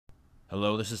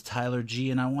Hello, this is Tyler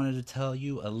G, and I wanted to tell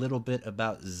you a little bit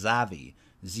about Zavvi,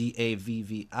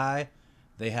 Zavvi.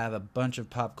 They have a bunch of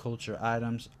pop culture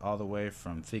items, all the way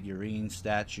from figurines,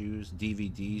 statues,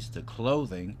 DVDs to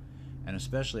clothing. And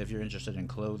especially if you're interested in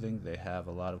clothing, they have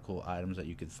a lot of cool items that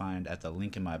you can find at the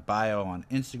link in my bio on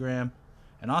Instagram.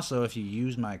 And also, if you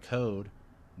use my code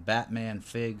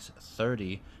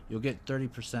BatmanFigs30, you'll get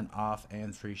 30% off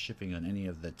and free shipping on any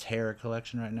of the Terror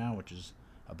collection right now, which is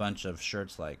a bunch of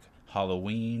shirts like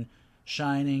Halloween,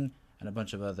 Shining, and a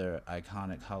bunch of other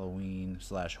iconic Halloween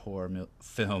slash horror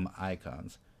film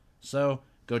icons. So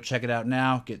go check it out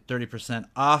now. Get 30%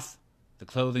 off. The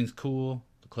clothing's cool.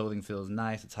 The clothing feels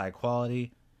nice. It's high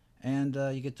quality. And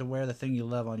you get to wear the thing you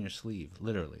love on your sleeve,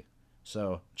 literally.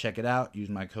 So check it out. Use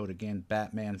my code again,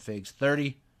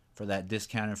 BatmanFigs30, for that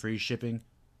discount and free shipping.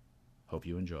 Hope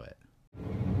you enjoy it.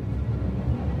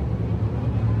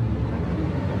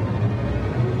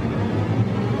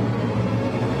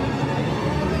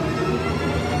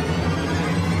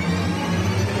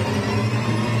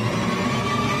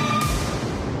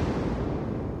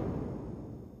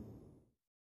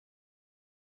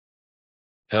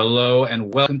 Hello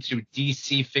and welcome to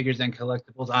DC Figures and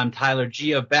Collectibles. I'm Tyler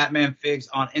G of Batman Figs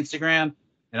on Instagram,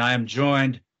 and I am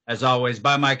joined, as always,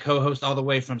 by my co-host all the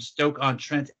way from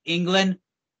Stoke-on-Trent, England.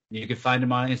 You can find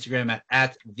him on Instagram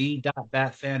at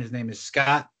the.batfan. His name is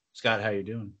Scott. Scott, how you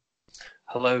doing?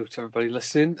 Hello to everybody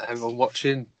listening, everyone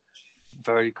watching.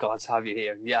 Very glad to have you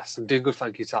here. And yes, I'm doing good,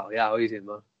 thank you, Tyler. Yeah, how are you doing,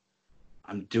 man?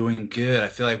 I'm doing good. I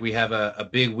feel like we have a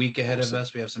big week ahead of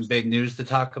us. We have some big news to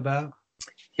talk about.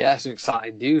 Yeah, some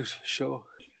exciting news, for sure.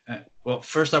 Well,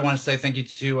 first I want to say thank you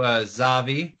to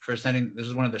Zavvi for sending. This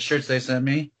is one of the shirts they sent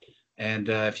me. And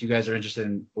if you guys are interested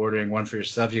in ordering one for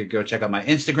yourself, you can go check out my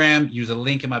Instagram. Use a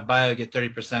link in my bio, get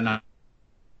 30% off.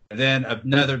 And then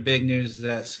another big news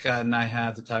that Scott and I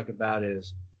have to talk about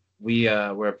is we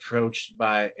were approached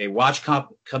by a watch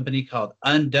company called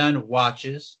Undone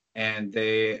Watches. And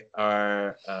they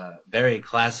are very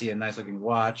classy and nice looking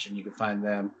watch. And you can find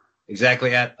them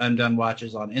exactly at Undone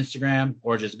Watches on Instagram,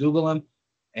 or just Google them.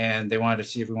 And they wanted to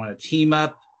see if we want to team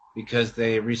up because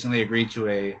they recently agreed to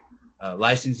a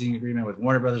licensing agreement with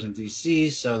Warner Brothers in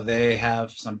DC. So they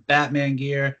have some Batman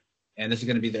gear, and this is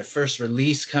going to be their first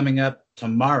release coming up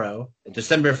tomorrow,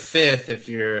 December 5th, if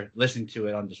you're listening to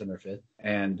it on December 5th.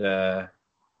 And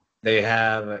they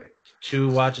have 2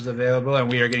 watches available, and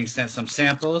we are getting sent some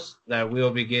samples that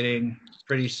we'll be getting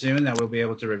pretty soon that we'll be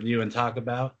able to review and talk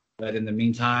about. But in the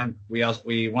meantime, we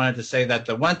wanted to say that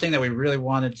the one thing that we really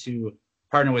wanted to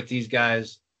partner with these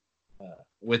guys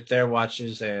with their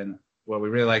watches, and what we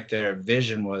really liked their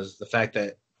vision was the fact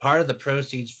that part of the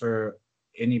proceeds for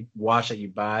any watch that you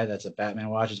buy that's a Batman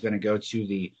watch is going to go to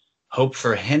the Hope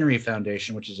for Henry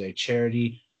Foundation, which is a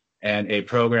charity and a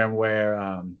program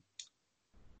where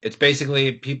it's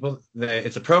basically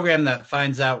it's a program that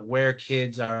finds out where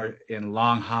kids are in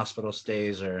long hospital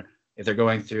stays, or if they're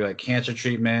going through like cancer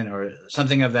treatment or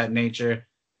something of that nature.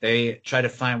 They try to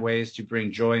find ways to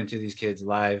bring joy into these kids'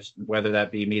 lives, whether that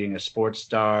be meeting a sports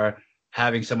star,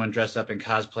 having someone dress up in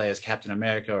cosplay as Captain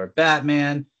America or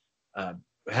Batman,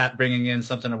 bringing in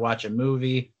something to watch a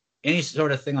movie, any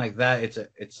sort of thing like that.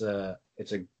 It's a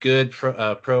good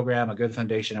program, a good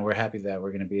foundation, and we're happy that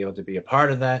we're going to be able to be a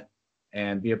part of that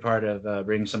and be a part of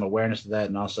bringing some awareness to that,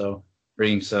 and also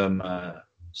bringing some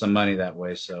money that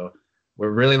way. So we're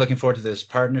really looking forward to this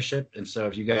partnership. And so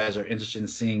if you guys are interested in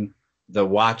seeing the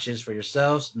watches for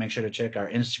yourselves, make sure to check our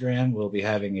Instagram. We'll be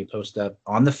having a post up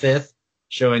on the 5th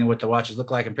showing what the watches look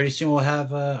like, and pretty soon we'll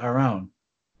have our own.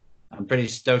 I'm pretty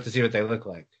stoked to see what they look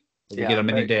like. We'll get them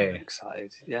any day. Very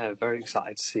excited. Yeah, very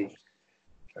excited to see.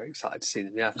 Very excited to see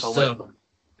them. Yeah, can't so,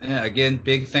 wait. Yeah, again,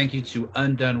 big thank you to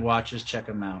Undone Watches. Check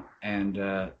them out. And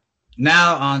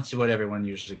now on to what everyone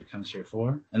usually comes here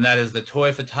for, and that is the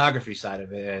toy photography side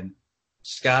of it. And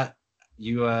Scott,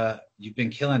 you've been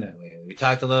killing it lately. We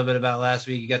talked a little bit about last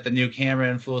week. You got the new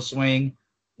camera in full swing.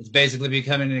 It's basically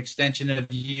becoming an extension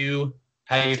of you.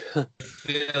 How you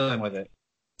feeling with it?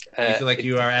 Do you feel like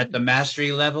you are at the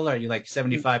mastery level? Are you like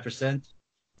 75%?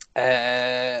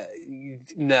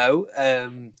 No.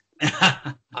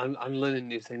 I'm learning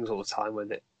new things all the time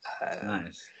with it.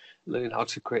 Nice. Learning how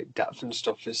to create depth and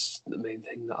stuff is the main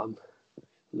thing that I'm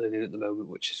learning at the moment,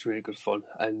 which is really good fun.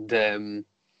 And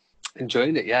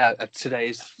enjoying it. Yeah, today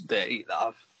is the day that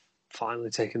I've finally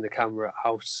taken the camera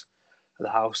out of the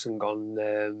house and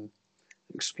gone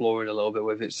exploring a little bit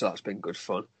with it, so that's been good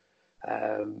fun.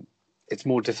 It's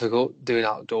more difficult doing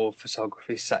outdoor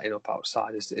photography. Setting up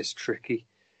outside is tricky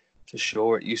For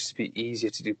sure, it used to be easier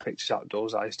to do pictures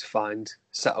outdoors. I used to find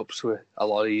setups were a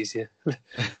lot easier,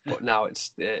 but now it's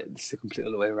the complete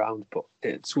other way around. But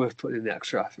it's worth putting in the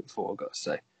extra effort for, I've got to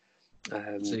say.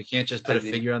 So you can't just put a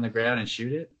figure on the ground and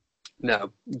shoot it?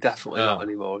 No, definitely not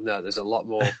anymore. No, there's a lot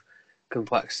more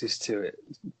complexities to it,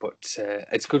 but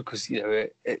it's good because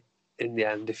it in the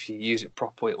end, if you use it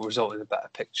properly, it'll result in a better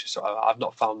picture. So I've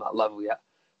not found that level yet,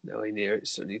 nowhere near it.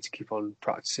 So I need to keep on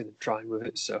practicing and trying with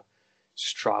it. So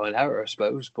just trial and error, I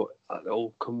suppose, but it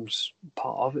all comes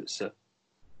part of it. So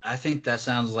I think that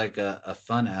sounds like a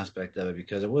fun aspect of it,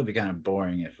 because it would be kind of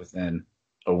boring if within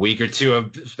a week or two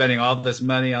of spending all this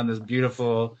money on this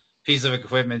beautiful piece of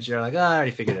equipment, you're like, I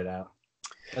already figured it out.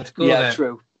 That's cool. Yeah,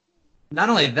 true. Not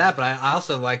only that, but I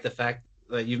also like the fact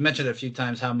that you've mentioned a few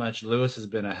times how much Lewis has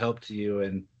been a help to you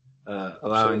and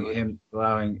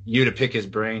allowing you to pick his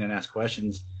brain and ask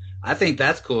questions. I think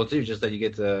that's cool too, just that you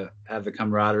get to have the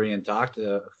camaraderie and talk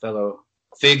to a fellow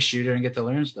fig shooter and get to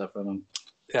learn stuff from him.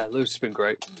 Yeah, Lewis has been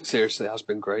great. Seriously, has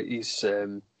been great. He's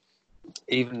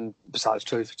even besides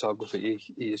trophy photography,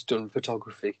 he has done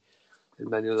photography in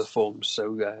many other forms.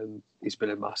 So he's been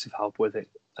a massive help with it,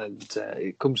 and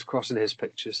it comes across in his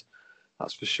pictures,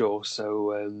 that's for sure.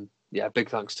 So yeah, big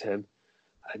thanks to him,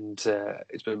 and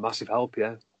it's been a massive help.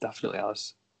 Yeah, definitely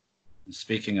has.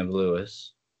 Speaking of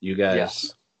Lewis, you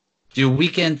guys do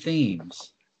weekend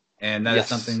themes, and that is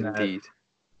something that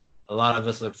a lot of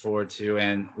us look forward to.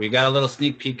 And we got a little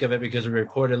sneak peek of it because we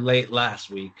recorded late last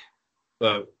week,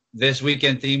 but this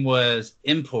weekend theme was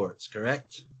imports,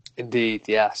 correct? Indeed,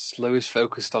 yes. Lewis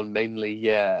focused on mainly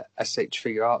SH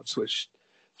Figure Arts, which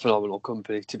phenomenal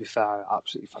company, to be fair,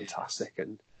 absolutely fantastic.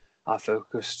 And I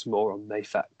focused more on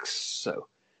Mafex, so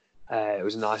it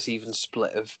was a nice even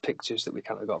split of pictures that we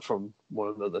kind of got from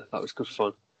one another. That was good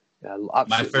fun. Yeah,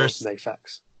 absolutely loved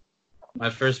Mafex. My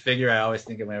first figure I always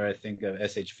think of whenever I think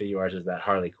of SH Figure Arts is that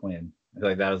Harley Quinn. I feel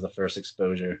like that was the first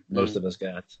exposure most of us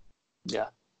got. Yeah.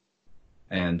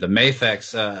 And the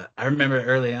Mafex, I remember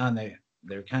early on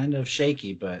they're kind of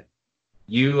shaky, but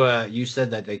you said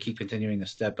that they keep continuing to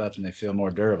step up and they feel more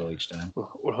durable each time.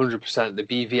 100%. The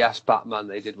BVS Batman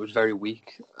they did was very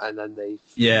weak, and then they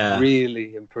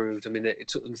really improved. I mean, it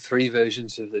took them 3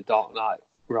 versions of the Dark Knight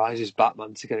Rises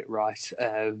Batman to get it right,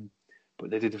 but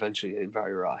they did eventually get it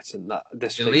very right. And that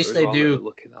this at least they do.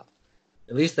 Looking at.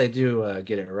 At least they do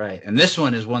get it right. And this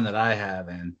one is one that I have,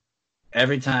 and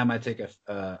every time I take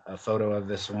a photo of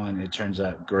this one, it turns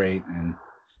out great. And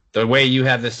the way you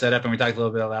have this set up, and we talked a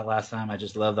little bit about that last time, I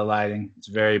just love the lighting. It's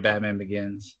very Batman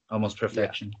Begins, almost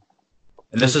perfection. Yeah.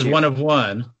 And this is one of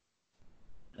one.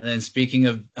 And then speaking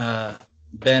of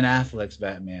Ben Affleck's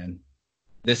Batman,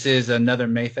 this is another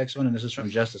Mafex one, and this is from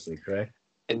Justice League, correct?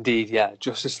 Indeed, yeah.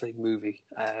 Justice League movie.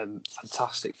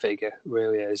 Fantastic figure,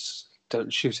 really is.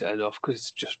 Don't shoot it enough because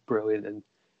it's just brilliant.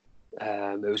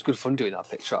 And it was good fun doing that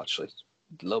picture, actually.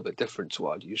 A little bit different to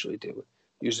what I'd usually do.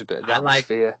 Use a bit of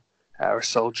atmosphere,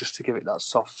 aerosol, just to give it that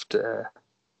soft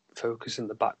focus in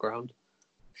the background.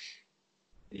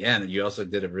 Yeah, and you also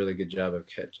did a really good job of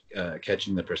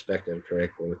catching the perspective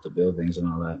correctly with the buildings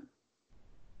and all that.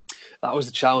 That was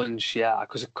the challenge, yeah,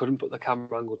 because I couldn't put the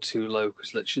camera angle too low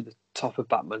because literally the top of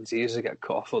Batman's ears would get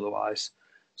cut off otherwise.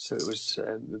 So it was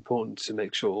important to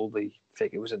make sure all the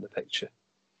figure was in the picture.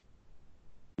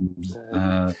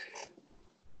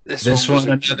 This one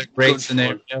another great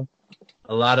scenario. Fun.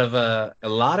 A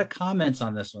lot of comments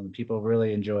on this one. People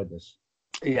really enjoyed this.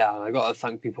 Yeah, and I got to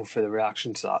thank people for the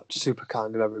reaction to that. Super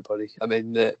kind of everybody. I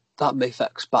mean, that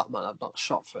Mafex Batman I've not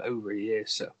shot for over a year,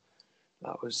 so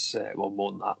that was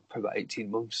more than that, probably about 18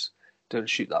 months. Don't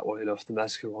shoot that one enough. The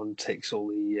Mezco one takes all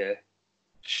the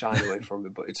shine away from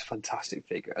it, but it's a fantastic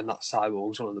figure, and that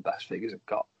Cyborg's one of the best figures I've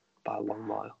got by a long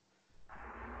mile.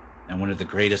 And one of the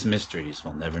greatest mysteries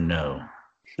we'll never know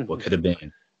what could have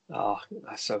been. Oh,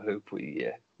 I so hope we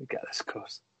get this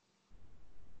cut.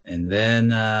 And then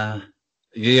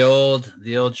the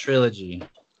old trilogy.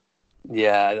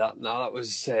 Yeah, that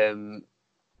was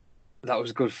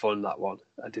good fun. That one,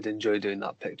 I did enjoy doing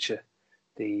that picture.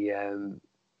 The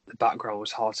background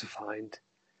was hard to find.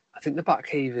 I think the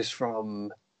Batcave is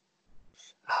from,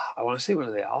 I want to say one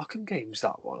of the Arkham games.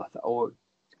 That one, or it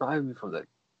might have been from the.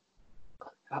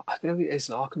 I think it's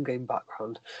an Arkham game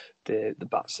background. The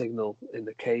bat signal in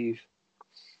the cave,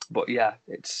 but yeah,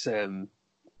 it's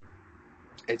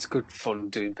good fun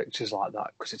doing pictures like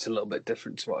that because it's a little bit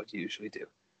different to what I usually do.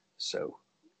 So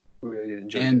really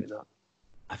enjoy doing that.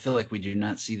 I feel like we do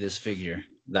not see this figure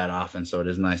that often, so it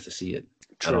is nice to see it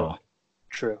at all.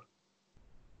 True.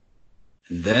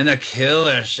 And then a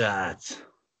killer shot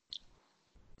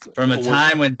from a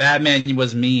time when Batman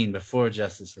was mean before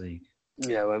Justice League.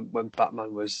 Yeah, when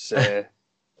Batman was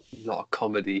not a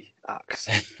comedy act.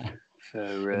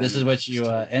 This is what you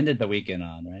ended the weekend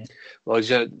on, right? Well,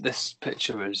 this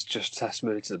picture is just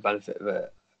testimony to the benefit of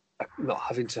not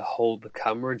having to hold the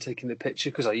camera and taking the picture,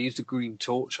 because I used a green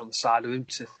torch on the side of him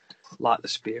to light the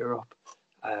spear up,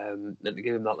 and to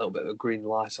give him that little bit of a green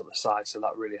light on the side, so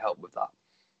that really helped with that.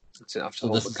 I didn't have to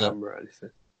hold the camera or anything.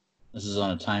 This is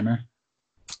on a timer?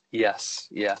 Yes,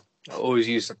 yeah. I always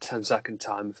use a 10-second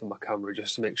timer for my camera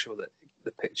just to make sure that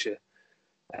the picture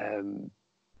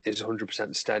is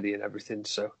 100% steady and everything.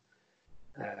 So,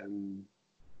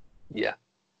 yeah,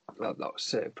 that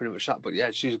was pretty much that. But yeah,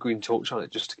 just use a green torch on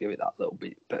it just to give it that little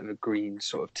bit of a green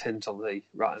sort of tint on the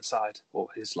right-hand side or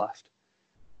his left.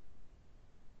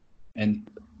 And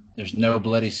there's no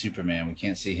bloody Superman. We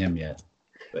can't see him yet.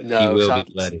 But no, he will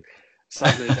be bloody.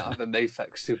 Sadly, they don't have a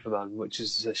Mafex Superman, which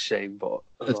is a shame, but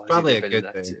it's probably a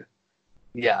good thing. Too.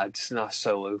 Yeah, it's a nice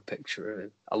solo picture of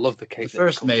him. I love the cape. The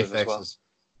first Mafex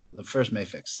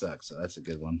sucks, so that's a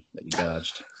good one that you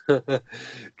dodged.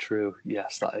 True.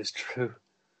 Yes, that is true.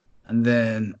 And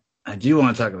then I do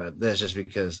want to talk about this just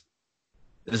because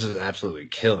this is absolutely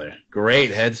killer.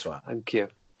 Great head swap. Thank you.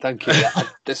 Yeah,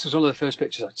 this was one of the first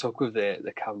pictures I took with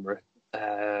the camera.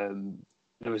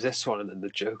 There was this one and then the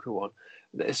Joker one.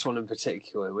 This one in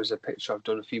particular was a picture I've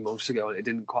done a few months ago, and it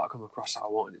didn't quite come across how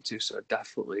I wanted it to, so I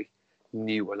definitely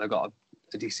knew when I got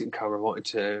a decent camera I wanted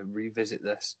to revisit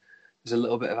this. There's a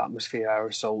little bit of atmosphere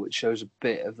aerosol which shows a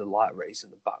bit of the light rays in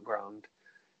the background.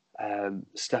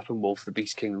 Steppenwolf, the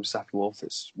Beast Kingdom Steppenwolf,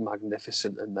 it's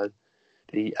magnificent, and then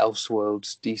the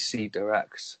Elseworlds DC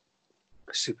Direct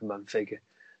Superman figure.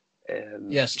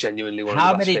 Yes, genuinely one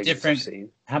of the best figures I've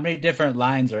seen. How many different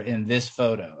lines are in this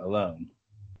photo alone?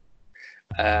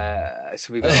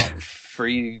 So we've got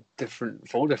 4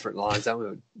 different lines, haven't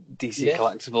we? DC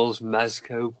Collectibles,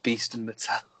 Mezco, Beast and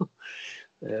Mattel.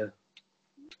 Yeah.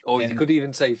 Or you could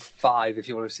even say 5 if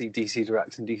you want to see DC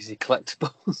Direct and DC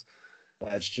Collectibles.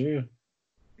 That's true.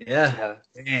 Yeah.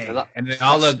 And they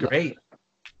all look great.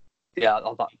 Yeah,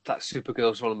 that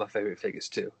Supergirl is one of my favourite figures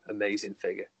too. Amazing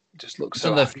figure. It just looks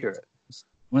so accurate.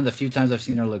 One of the few times I've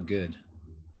seen her look good.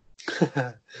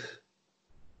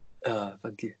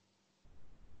 Thank you.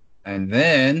 And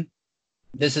then,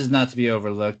 this is not to be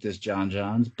overlooked as John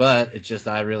John's, but it's just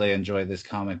I really enjoy this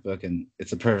comic book, and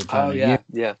it's a perfect time of year.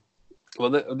 Yeah. Well,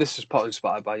 this is partly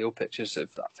inspired by your pictures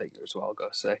of that figure as well, I've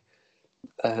got to say.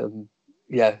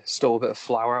 Stole a bit of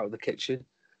flour out of the kitchen.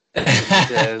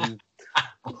 And,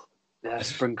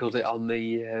 sprinkled it on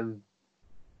the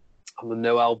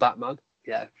Noel Batman.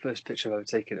 Yeah, first picture I've ever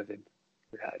taken of him.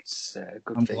 Yeah, it's a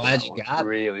good figure. I'm glad you got it.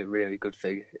 Really, really good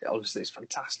figure. Honestly, it's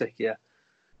fantastic, yeah.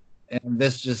 And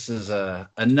this just is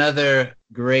another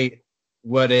great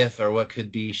what if or what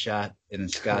could be shot in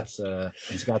Scott's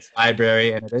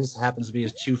library, and it happens to be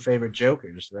his 2 favorite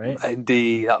Jokers, right?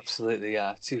 Indeed, absolutely,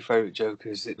 yeah. 2 favorite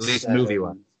Jokers. It's, at least movie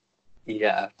one.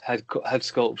 Yeah, head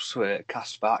sculpts were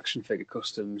cast by Action Figure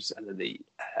Customs, and then the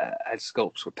head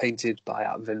sculpts were painted by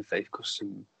Vin Faith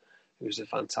Custom, who's a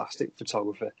fantastic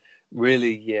photographer.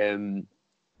 Really,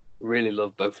 really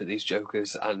love both of these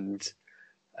Jokers, and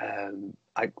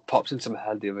I popped into my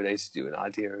head the other day to do an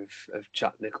idea of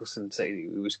Jack Nicholson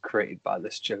saying he was created by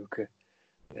this Joker,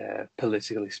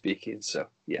 politically speaking. So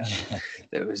yeah,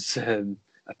 there was a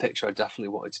picture I definitely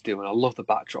wanted to do, and I love the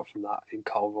backdrop from that in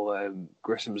Colville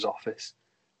Grissom's office.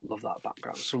 Love that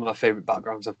background. It's one of my favourite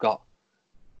backgrounds I've got.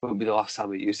 Won't be the last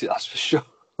time I used it, that's for sure.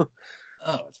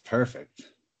 Oh, it's perfect.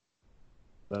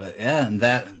 But yeah, and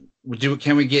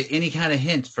can we get any kind of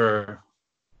hint for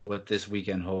what this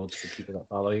weekend holds for people that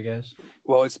follow you guys?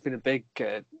 Well, it's been a big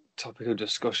topic of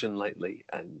discussion lately,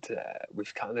 and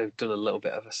we've kind of done a little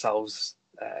bit of ourselves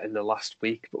in the last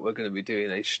week, but we're going to be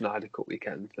doing a Schneider Cut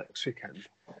weekend next weekend.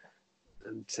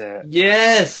 And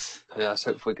yes! Yeah,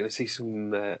 so hopefully we're going to see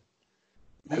some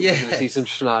some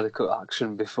Schneider Cut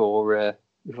action before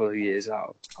the year's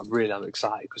out. I really am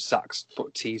excited because Zach's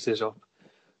put teasers up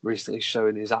recently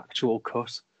showing his actual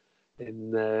cut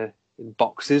in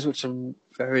boxes, which I'm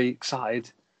very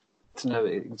excited to know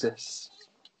it exists.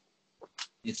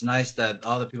 It's nice that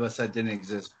all the people that said didn't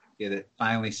exist get it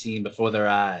finally seen before their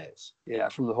eyes. Yeah,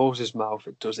 from the horse's mouth,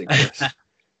 it does exist.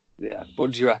 Yeah.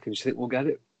 What do you reckon? Do you think we'll get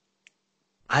it?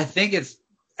 I think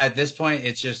at this point,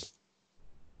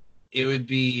 it would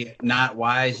be not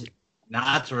wise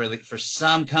not to release, for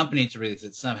some company to release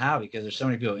it somehow, because there's so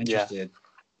many people interested. Yeah.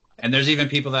 And there's even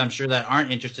people that I'm sure that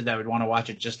aren't interested that would want to watch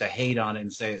it just to hate on it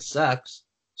and say it sucks.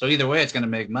 So either way, it's going to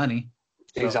make money.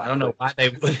 So exactly. I don't know why they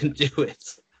wouldn't do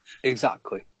it.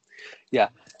 Exactly. Yeah,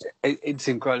 it's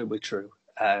incredibly true.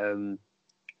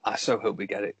 I so hope we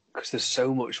get it because there's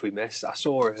so much we missed. I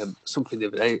saw something the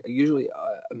other day. Usually,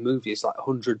 a movie is like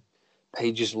 100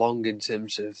 pages long in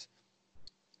terms of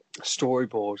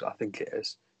storyboard. I think it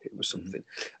is. It was something,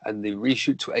 and they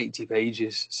reshoot to 80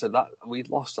 pages. So that we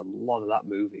lost a lot of that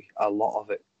movie, a lot of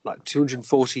it, like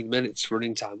 214 minutes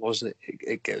running time, wasn't it?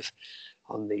 It gave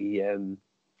on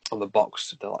the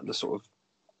box, the sort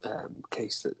of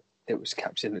case that it was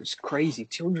kept in. It's crazy,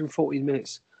 214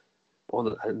 minutes,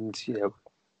 and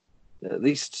at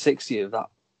least 60 of that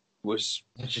was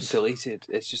deleted.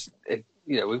 It's just,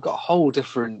 we've got a whole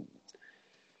different.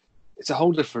 It's a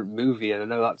whole different movie, and I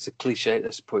know that's a cliche at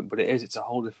this point, but it is. It's a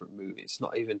whole different movie. It's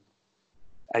not even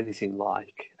anything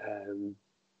like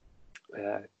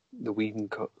the Whedon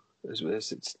cut, as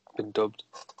it's been dubbed.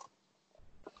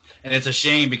 And it's a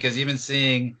shame because even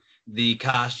seeing the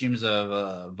costumes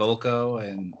of Volko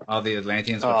and all the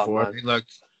Atlanteans before, they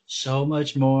looked so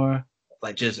much more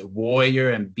like just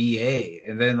warrior and BA.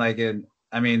 And then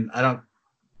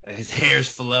his hair's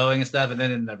flowing and stuff, and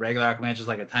then in the regular Aquaman, just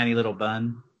like a tiny little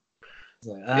bun.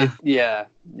 Like, yeah.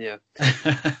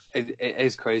 It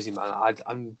is crazy, man.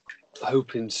 I'm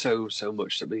hoping so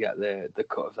much that we get the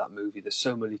cut of that movie. There's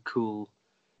so many cool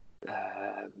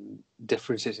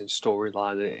differences in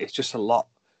storyline. It's just a lot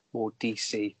more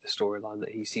DC, the storyline that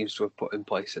he seems to have put in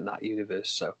place in that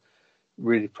universe. So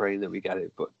really praying that we get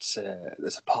it. But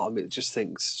there's a part of me that just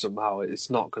thinks somehow it's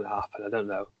not going to happen. I don't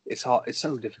know. It's hard. It's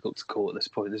so difficult to call at this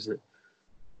point, isn't it?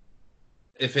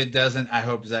 If it doesn't, I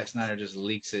hope Zack Snyder just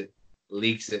leaks it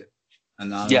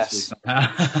anonymously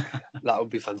somehow. That would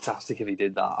be fantastic if he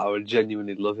did that. I would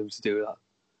genuinely love him to do that.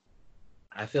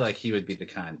 I feel like he would be the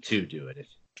kind to do it if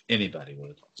anybody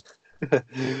would.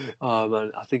 Oh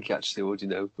man, I think he actually would,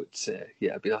 But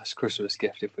it'd be a nice Christmas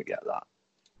gift if we get that,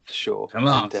 for sure. Come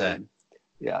on, Ted.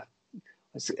 Yeah,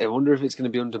 I wonder if it's going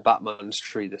to be under Batman's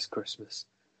tree this Christmas,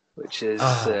 which is.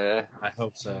 I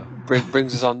hope so.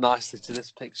 Brings us on nicely to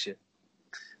this picture.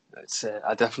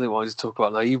 I definitely wanted to talk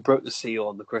about. Now you broke the seal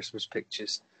on the Christmas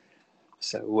pictures,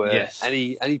 so yes.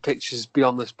 Any pictures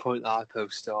beyond this point that I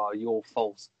post are your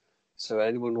fault. So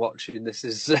anyone watching, this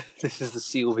is the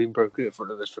seal being broken in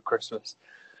front of us for Christmas.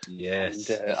 Yes,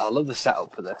 and I love the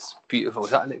setup for this. Beautiful.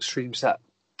 Is that an extreme set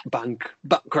bank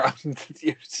background?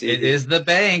 It is the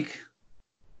bank.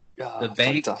 Oh, the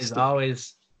bank fantastic.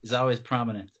 is always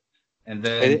prominent, and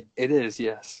then it is,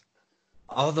 yes.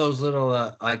 All those little,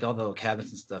 all the little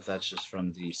cabinets and stuff, that's just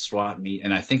from the swap meet.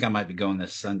 And I think I might be going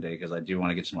this Sunday because I do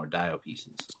want to get some more Dio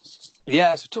pieces.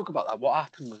 Yeah, so talk about that. What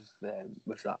happened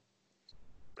with that?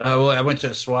 Well, I went to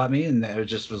a swap meet and I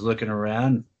just was looking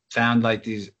around, found like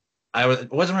these. I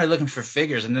wasn't really looking for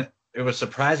figures, and it was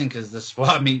surprising because the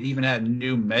swap meet even had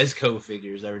new Mezco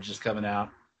figures that were just coming out,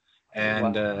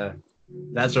 and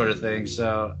that sort of thing.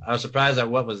 So I was surprised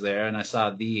at what was there, and I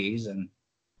saw these, and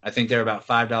I think they're about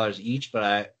 $5 each,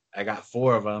 but I got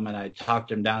 4 of them, and I talked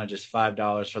them down to just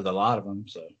 $5 for the lot of them,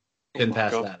 so couldn't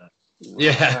pass that up.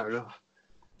 Yeah. Fair enough.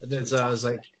 And then so I was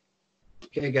like,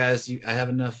 okay, guys, I have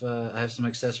enough. I have some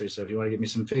accessories, so if you want to give me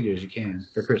some figures, you can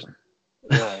for Christmas.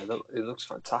 Yeah, it looks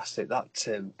fantastic. That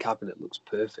cabinet looks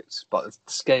perfect, but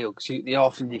the scale, because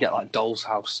often you get like doll's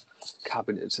house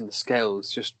cabinets, and the scale is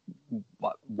just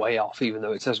like way off, even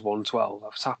though it says 112.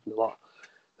 That's happened a lot.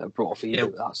 That brought off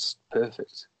either. That's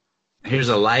perfect. Here's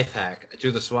a life hack.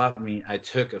 To the swap meet, I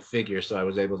took a figure so I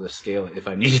was able to scale it if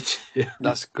I needed to.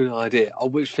 That's a good idea. Oh,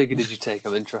 which figure did you take?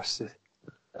 I'm interested.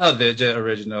 Oh, the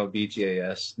original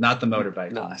BTAS, not the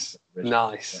motorbike. Nice.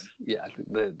 Yeah,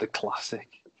 the classic.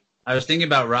 I was thinking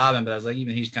about Robin, but I was like,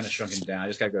 even he's kind of shrunken down. I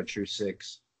just got to go true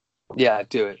 6. Yeah,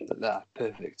 do it.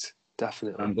 Perfect.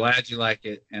 Definitely. I'm glad you like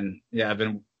it. And yeah, I've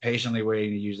been patiently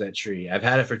waiting to use that tree. I've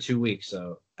had it for 2 weeks,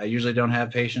 so I usually don't have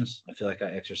patience. I feel like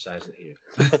I exercise it here.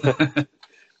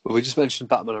 Well, we just mentioned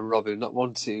Batman and Robin. Not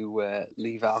want to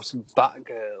leave out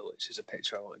Batgirl, which is a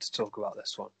picture I wanted to talk about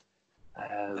this one.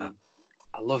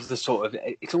 I love the sort of,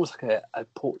 it's almost like a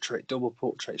portrait, double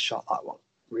portrait shot, that one.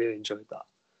 Really enjoyed that.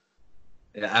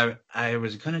 Yeah, I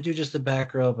was going to do just the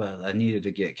Batgirl, but I needed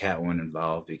to get Catwoman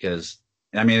involved because,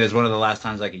 I mean, it's one of the last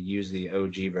times I could use the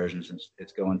OG version since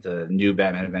it's going to New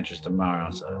Batman Adventures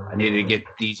tomorrow. So I needed to get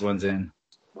these ones in.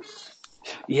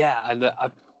 Yeah, and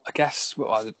I guess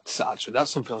actually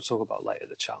that's something I'll talk about later.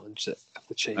 The challenge of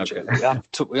the change. Okay.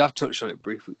 We have touched on it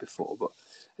briefly before, but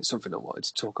it's something I wanted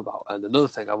to talk about. And another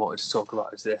thing I wanted to talk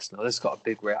about is this. Now, this got a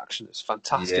big reaction. It's a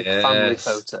fantastic family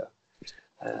photo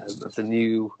of the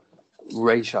new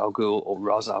Ra's al Ghul or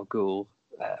Ra's al Ghul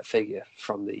figure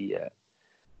from the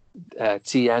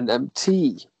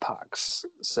TNMT packs.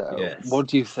 So, What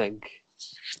do you think?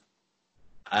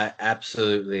 I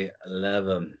absolutely love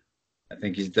them. I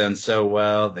think he's done so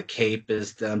well. The cape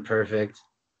is done perfect.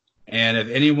 And if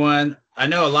anyone, I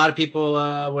know a lot of people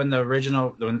when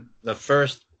the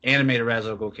first animated Ra's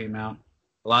al Ghul came out,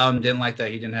 a lot of them didn't like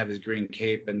that he didn't have his green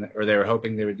cape, or they were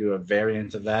hoping they would do a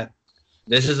variant of that.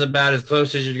 This is about as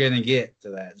close as you're going to get to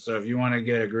that. So if you want to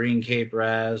get a green cape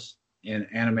Raz in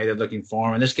animated looking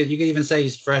form, and this kid, you could even say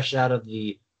he's fresh out of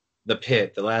the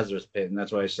pit, the Lazarus pit, and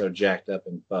that's why he's so jacked up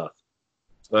and buff.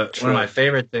 But one of my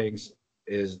favorite things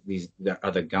is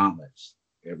are the gauntlets.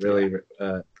 It really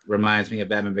reminds me of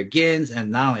Batman Begins,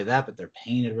 and not only that, but they're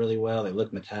painted really well. They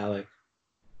look metallic.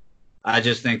 I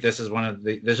just think this is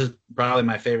probably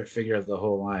my favorite figure of the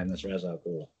whole line. This Ra's al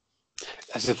Ghul.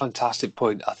 That's a fantastic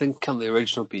point. I think on the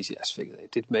original BTS figure, they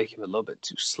did make him a little bit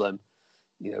too slim.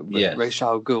 You know, yes. Ra's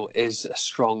al Ghul is a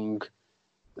strong,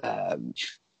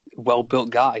 well-built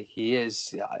guy. He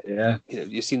is. Yeah. You know,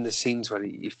 you've seen the scenes where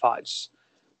he fights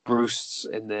Bruce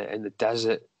in the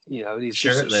desert. You know, and he's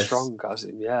just as strong as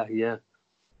him. Yeah, yeah.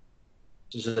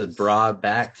 Just a broad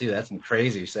back too. That's some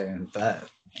crazy saying that.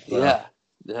 Wow.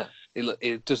 Yeah.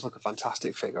 It does look a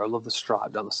fantastic figure. I love the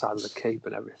stripe down the side of the cape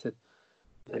and everything.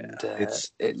 And,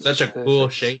 it's such a cool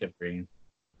shade of green.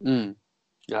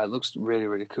 Yeah, it looks really,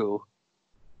 really cool.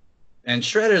 And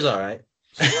Shredder's all right.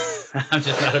 I'm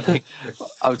just not a big.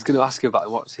 I was going to ask you about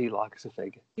him. What's he like as a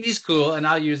figure? He's cool, and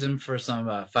I'll use him for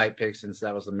some fight picks since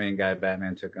that was the main guy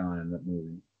Batman took on in that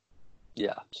movie.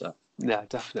 Yeah. So yeah,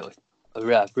 definitely. I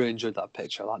really enjoyed that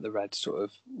picture. I like the red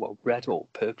red or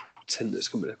purple tint that's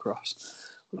coming across.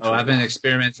 I've been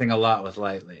experimenting a lot with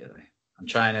light lately. I'm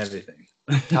trying everything.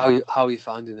 How are you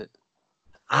finding it?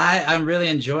 I'm really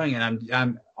enjoying it.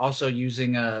 I'm also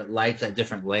using lights at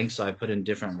different lengths, so I put in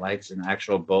different lights and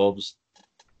actual bulbs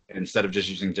instead of just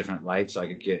using different lights. So I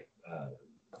could get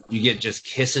you get just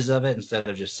kisses of it instead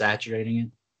of just saturating it.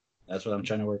 That's what I'm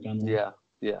trying to work on there.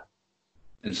 Yeah.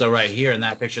 And so right here in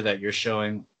that picture that you're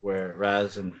showing, where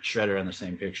Raz and Shredder are in the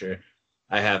same picture,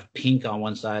 I have pink on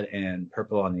one side and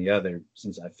purple on the other,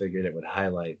 since I figured it would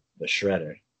highlight the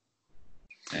Shredder.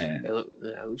 And it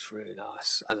looks really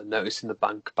nice. And I'm noticing the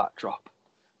bank backdrop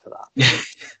for that.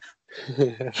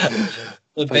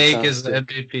 The bank is the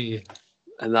MVP.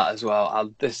 And that as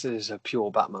well. This is a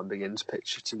pure Batman Begins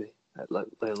picture to me. It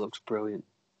looks brilliant.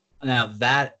 Now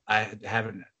that I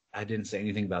didn't say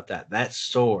anything about that. That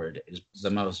sword is the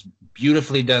most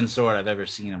beautifully done sword I've ever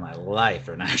seen in my life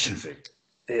for an action figure.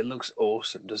 It looks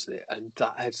awesome, doesn't it? And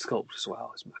that head sculpt as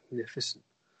well is magnificent.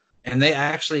 And they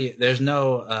actually, there's not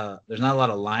a lot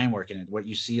of line work in it. What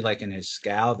you see like in his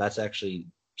scowl, that's actually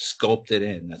sculpted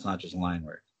in. That's not just line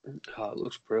work. Oh, it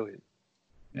looks brilliant.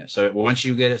 Yeah. So once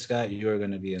you get it, Scott, you are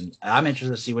going to be in. I'm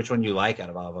interested to see which one you like out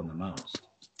of all of them the most.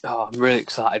 Oh, I'm really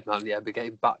excited, man. Yeah, we're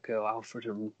getting Batgirl, Alfred,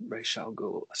 and Ra's al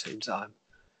Ghul at the same time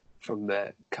from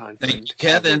kind friend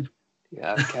Kevin.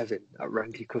 Yeah, Kevin at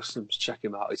Ranky Customs. Check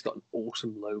him out. He's got an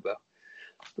awesome logo.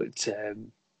 But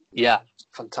yeah,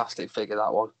 fantastic figure,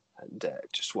 that one. And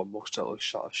just one more shot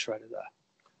of Shredder there.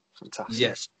 Fantastic.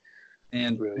 Yes.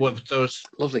 And with those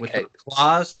lovely with the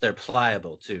claws, they're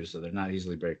pliable too, so they're not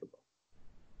easily breakable.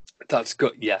 That's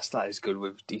good. Yes, that is good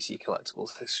with DC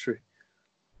Collectibles history.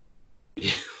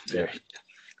 Yeah,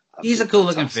 he's a cool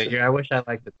looking figure. I wish I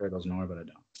liked the Turtles more, but I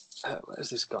don't. Where's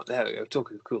this gone? There we go.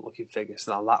 Talking of cool looking figures.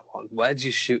 Now that one. Where did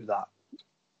you shoot that?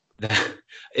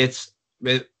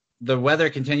 The weather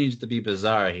continues to be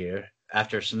bizarre here.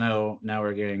 After snow, now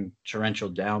we're getting torrential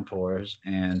downpours,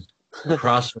 and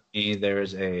across from me there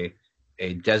is a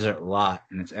desert lot,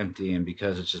 and it's empty. And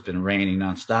because it's just been raining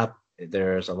nonstop,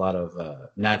 there's a lot of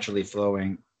naturally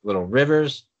flowing little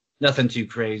rivers. Nothing too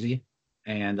crazy.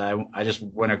 And I just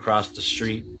went across the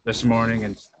street this morning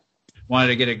and wanted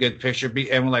to get a good picture.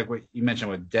 And like what you mentioned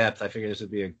with depth, I figured this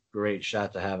would be a great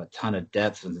shot to have a ton of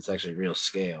depth since it's actually real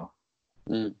scale.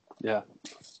 Yeah.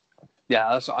 Yeah,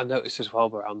 that's what I noticed as well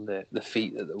around the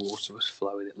feet that the water was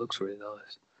flowing. It looks really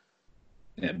nice.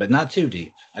 Yeah, but not too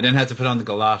deep. I didn't have to put on the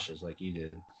galoshes like you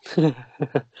did.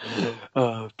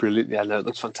 Oh, brilliant. Yeah, no, it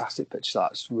looks fantastic picture.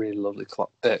 That's really lovely,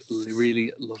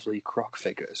 really lovely croc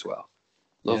figure as well.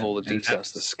 Love all the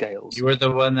details, the scales. You were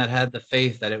the one that had the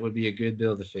faith that it would be a good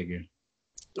Build-A-Figure.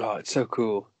 Oh, it's so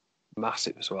cool.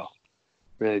 Massive as well.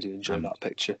 Really do enjoy that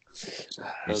picture.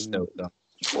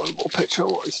 One more picture I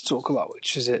wanted to talk about,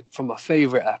 which is it from my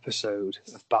favourite episode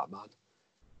of Batman,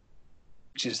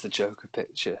 which is the Joker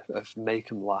picture of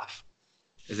Make 'Em Laugh.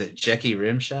 Is it Jackie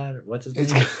Rimshot? Or what's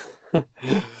his name?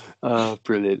 Oh,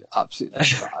 brilliant. Absolutely love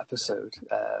that episode.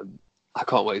 I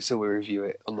can't wait till we review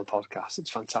it on the podcast. It's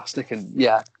fantastic. And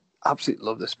yeah, absolutely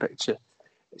love this picture.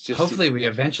 It's just hopefully we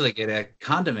eventually get a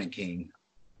Condiment King.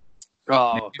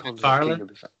 Oh, Condiment King would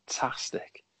be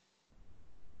fantastic.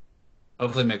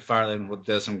 Hopefully McFarlane will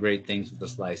do some great things with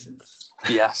this license.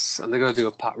 Yes, and they're going to do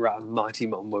a Pat Rat and Mighty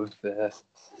Mom with them.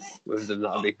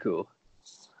 That'd be cool.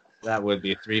 That would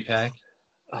be a 3-pack.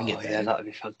 Oh yeah, that'd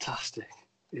be fantastic.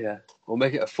 Yeah, we'll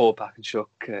make it a 4-pack and chuck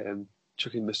in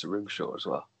Mr. Rimshaw as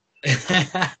well.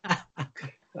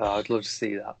 Oh, I'd love to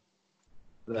see that.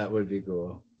 That would be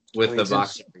cool with the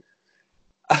box.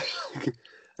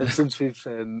 And since we've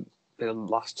been on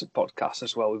the last podcast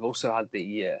as well, we've also had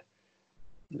the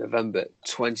November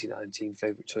 2019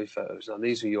 favourite toy photos. Now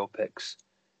these were your picks.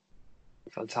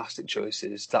 Fantastic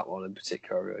choices. That one in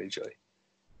particular I really enjoy.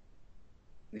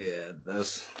 Yeah,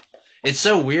 it's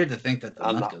so weird to think that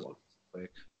the month goes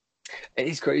quick. It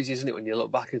is crazy, isn't it, when you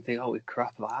look back and think, "Oh,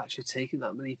 crap! Have I actually taken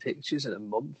that many pictures in a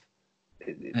month?"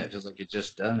 It feels like you've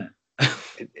just done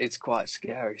it. It's quite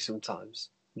scary sometimes.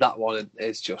 That one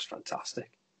is just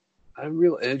fantastic. I have a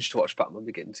real urge to watch Batman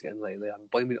Begins again lately. I'm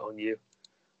blaming it on you.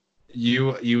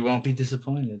 You won't be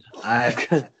disappointed. I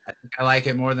think I like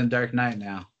it more than Dark Knight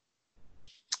now.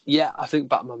 Yeah, I think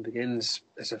Batman Begins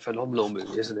is a phenomenal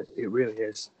movie, isn't it? It really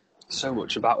is. So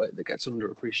much about it that gets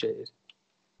underappreciated.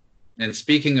 And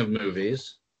speaking of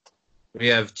movies, we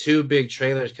have 2 big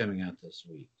trailers coming out this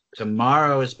week.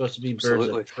 Tomorrow is supposed to be Birds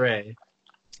of Prey.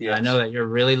 Yeah, I know that you're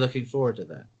really looking forward to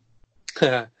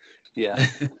that. Yeah.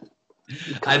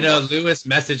 I know Lewis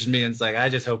messaged me and it's like, I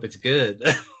just hope it's good.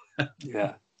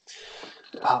 Yeah.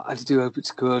 I do hope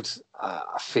it's good.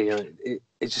 I feel it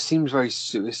just seems very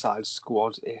Suicide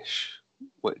Squad-ish.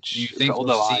 Which, do you think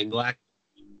we'll see Black?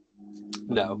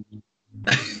 No.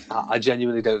 I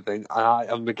genuinely don't think.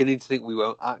 I'm beginning to think we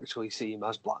won't actually see him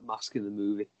as Black Mask in the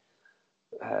movie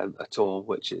at all,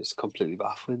 which is completely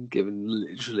baffling, given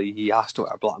literally he has to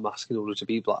wear a black mask in order to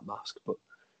be Black Mask. But,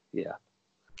 yeah.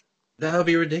 That would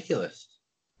be ridiculous.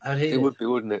 I'd hate it. It would be,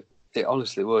 wouldn't it? It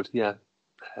honestly would, yeah.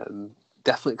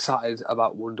 Definitely excited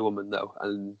about Wonder Woman, though.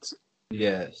 And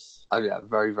yes. Yeah,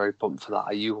 very, very pumped for that.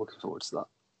 Are you looking forward to that?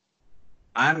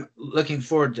 I'm looking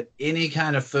forward to any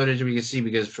kind of footage we can see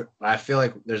because I feel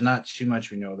like there's not too much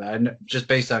we know about it. Just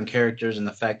based on characters and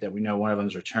the fact that we know one of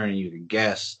them's returning, you can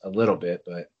guess a little bit,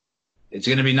 but it's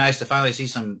going to be nice to finally see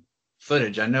some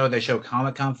footage. I know they showed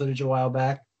Comic-Con footage a while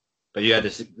back, but you had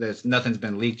to see, nothing's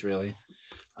been leaked really.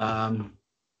 Yeah,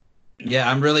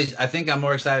 I think I'm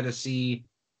more excited to see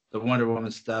the Wonder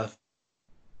Woman stuff,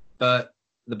 but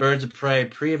the Birds of Prey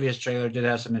previous trailer did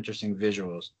have some interesting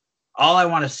visuals. All I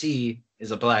want to see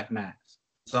is a black mask.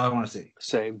 That's all I want to see.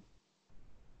 Same.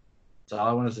 That's all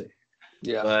I want to see.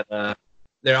 Yeah. But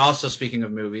they're also, speaking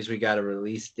of movies, we got a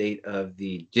release date of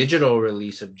the digital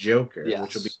release of Joker,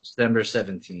 which will be December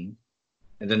 17th.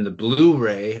 And then the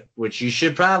Blu-ray, which you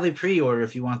should probably pre-order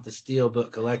if you want the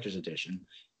Steelbook Collector's Edition,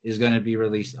 is going to be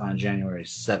released on January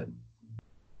 7th.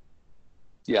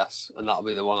 Yes, and that'll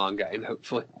be the one I'm getting,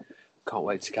 hopefully. Can't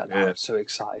wait to get that. I'm so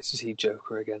excited to see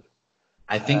Joker again.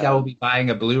 I think I will be buying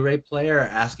a Blu-ray player or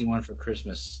asking one for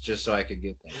Christmas just so I could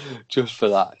get that. Just for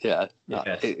that, yeah.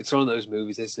 Yes. It's one of those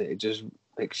movies, isn't it? It just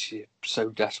makes you so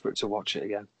desperate to watch it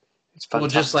again. It's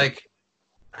fantastic. Well, just like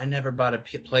I never bought a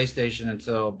PlayStation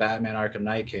until Batman Arkham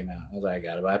Knight came out. I was like, I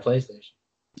got to buy a PlayStation.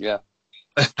 Yeah.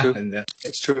 It's true. And,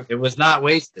 it's true. It was not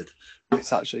wasted.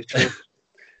 It's actually true.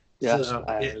 Yeah. So,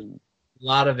 a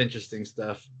lot of interesting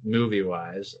stuff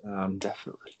movie-wise.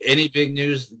 Definitely. Any big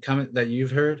news coming that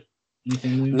you've heard?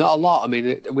 Anything new? Not a lot. I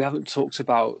mean, we haven't talked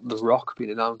about The Rock being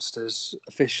announced as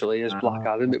officially as Black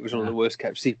Adam. It was one of the worst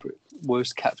kept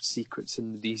secrets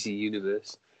in the DC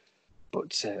universe.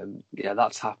 But yeah,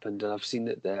 that's happened, and I've seen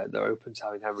that they're open to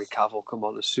having Henry Cavill come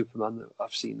on as Superman.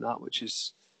 I've seen that, which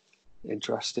is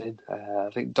interesting. I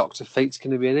think Dr. Fate's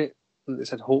going to be in it. They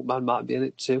said Hawkman might be in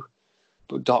it too,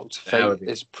 but Dr. Fate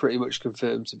is pretty much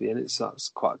confirmed to be in it, so that's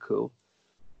quite cool.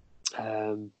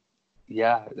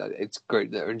 Yeah, it's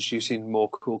great that they're introducing more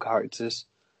cool characters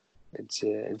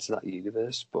into that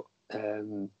universe. But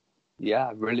yeah,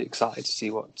 I'm really excited to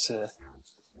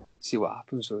see what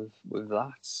happens with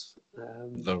that.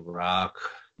 The Rock.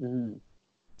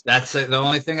 That's the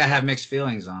only thing I have mixed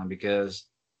feelings on because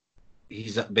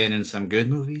he's been in some good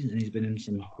movies and he's been in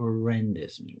some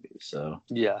horrendous movies. So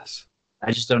yes,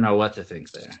 I just don't know what to think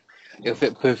there. It'll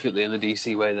fit perfectly in the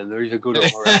DC way. Then they're either good or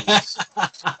horrendous.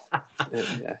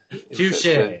 Yeah, touche.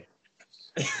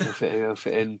 It'll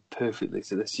fit in perfectly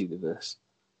to this universe.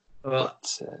 Well,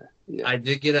 but, yeah. I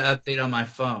did get an update on my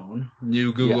phone.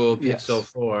 New Google Pixel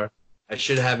 4. I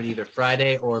should have it either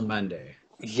Friday or Monday.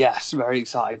 Yes, very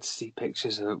excited to see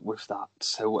pictures with that.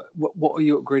 So, what are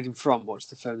you upgrading from? What's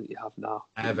the phone that you have now?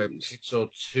 I have a Pixel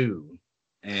 2.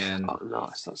 And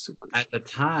nice. That's so good. At the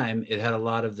time, it had a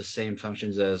lot of the same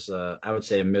functions as, I would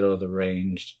say, a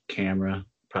middle-of-the-range camera.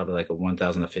 probably like a $1,000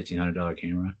 to $1,500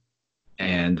 camera.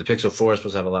 And the Pixel 4 is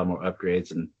supposed to have a lot more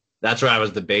upgrades. And that's where I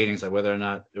was debating, so whether or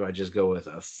not do I just go with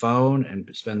a phone and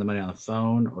spend the money on the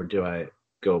phone, or do I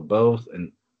go both?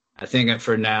 And I think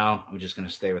for now, I'm just going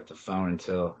to stay with the phone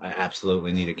until I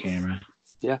absolutely need a camera.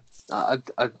 Yeah,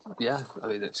 yeah. I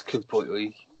mean, it's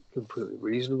completely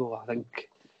reasonable. I think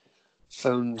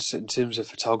phones, in terms of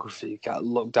photography, get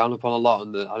looked down upon a lot,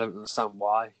 and I don't understand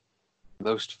why.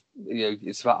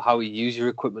 It's about how you use your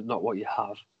equipment, not what you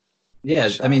have. Yeah,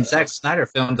 I mean, Zack Snyder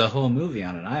filmed a whole movie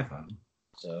on an iPhone,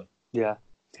 so yeah.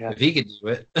 If he could do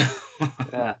it,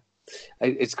 yeah,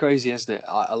 it's crazy, isn't it?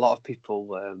 A lot of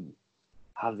people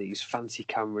have these fancy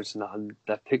cameras and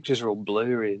their pictures are all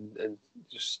blurry and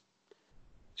just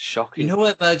shocking. You know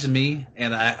what bugs me,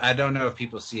 and I don't know if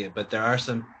people see it, but there are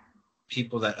some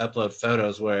people that upload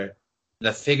photos where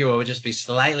the figure will just be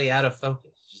slightly out of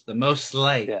focus, just the most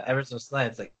slight, ever so slight.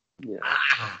 It's like,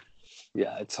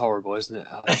 yeah, it's horrible, isn't it?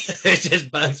 It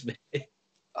just bugs me.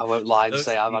 I won't lie and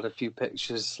say I've had a few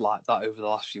pictures like that over the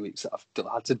last few weeks that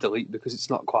I've had to delete because it's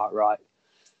not quite right.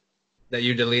 That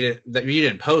you deleted? That you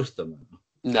didn't post them?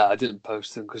 No, I didn't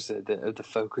post them because the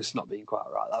focus not being quite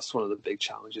right. That's one of the big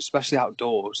challenges, especially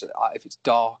outdoors. If it's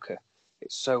darker,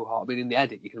 it's so hard. I mean, in the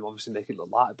edit, you can obviously make it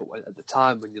look light, but at the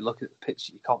time when you're looking at the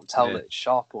picture, you can't tell that it's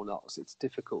sharp or not. So it's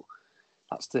difficult.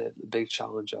 That's the big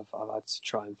challenge I've had to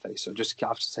try and face. So I just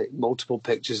have to take multiple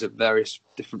pictures of various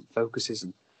different focuses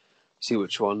and see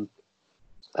which one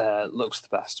looks the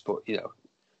best. But,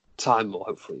 time will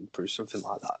hopefully improve something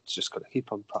like that. It's just got to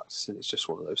keep on practicing. It's just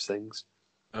one of those things.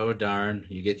 Oh, darn.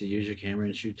 You get to use your camera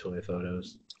and shoot toy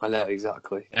photos. I know,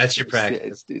 exactly. That's your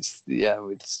practice.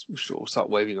 We'll start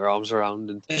waving our arms around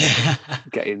and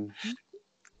getting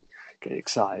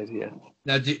excited, yeah.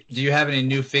 Now, do you have any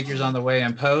new figures on the way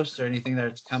in post or anything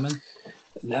that's coming?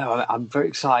 No, I'm very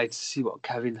excited to see what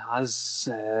Kevin has.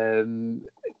 It'll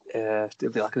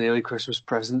be like an early Christmas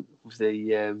present with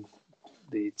the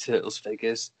Turtles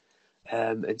figures.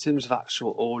 In terms of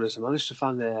actual orders, I managed to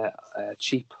find a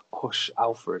cheap Hush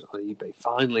Alfred on eBay.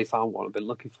 Finally found one. I've been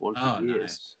looking for one for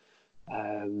years.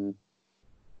 Nice.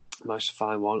 Managed to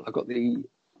find one. I got the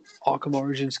Arkham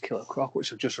Origins Killer Croc,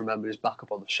 which I've just remembered is back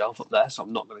up on the shelf up there, so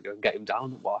I'm not going to go and get him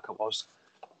down like I was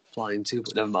flying to,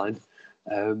 but never mind.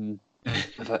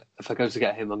 If I go to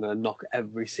get him, I'm going to knock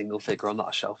every single figure on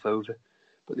that shelf over.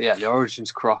 But yeah, the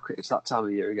Origins Croc, it's that time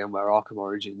of year again where Arkham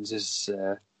Origins is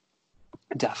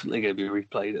definitely going to be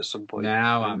replayed at some point.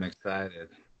 Now I'm excited.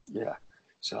 Yeah.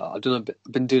 So I've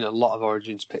been doing a lot of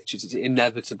Origins pictures. It's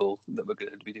inevitable that we're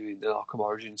going to be doing the Arkham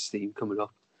Origins theme coming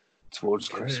up towards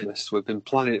Christmas. We've been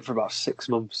planning it for about 6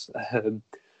 months.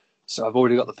 So I've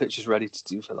already got the pictures ready to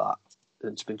do for that.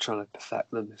 And just been trying to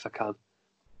perfect them if I can.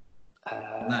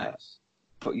 Nice.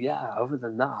 But yeah, other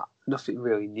than that, nothing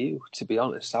really new, to be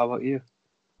honest. How about you?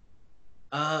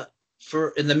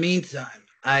 In the meantime,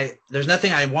 there's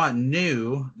nothing I want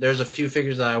new. There's a few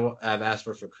figures that I've asked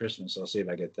for Christmas, so I'll see if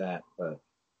I get that. But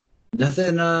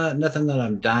nothing that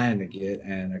I'm dying to get,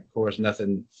 and of course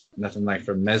nothing like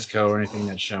from Mezco or anything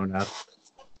that's shown up.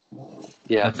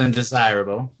 Yeah, nothing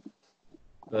desirable.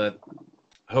 But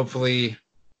hopefully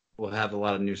we'll have a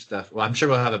lot of new stuff. Well, I'm sure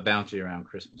we'll have a bounty around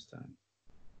Christmas time.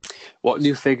 What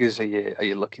new figures are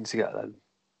you looking to get then?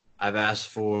 I've asked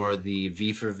for the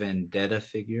V for Vendetta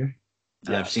figure.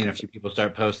 Yeah, I've seen a few people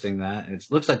start posting that. And it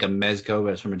looks like a Mezco,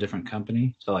 but it's from a different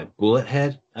company. So like Bullet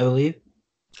Head, I believe.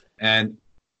 And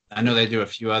I know they do a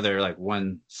few other like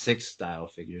 1/6 style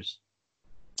figures.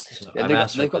 So yeah,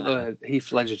 they've got the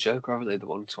Heath Ledger Joker, haven't they? The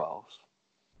 112.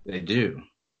 They do.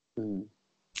 Yeah,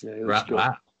 he looks good.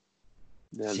 Wow.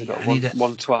 Yeah, they've got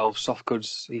 112 soft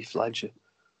goods Heath Ledger.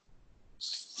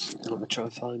 Let me try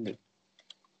and find it.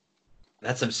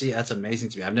 That's amazing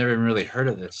to me. I've never even really heard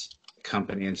of this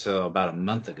company until about a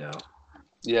month ago.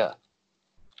 Yeah.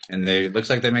 And it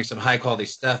looks like they make some high quality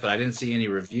stuff, but I didn't see any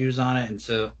reviews on it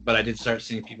but I did start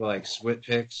seeing people like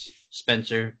Switpix,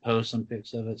 Spencer post some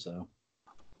pics of it, so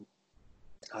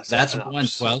that's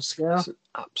 1/12 scale. That's an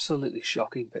absolutely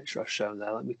shocking picture I've shown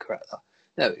there. Let me correct that.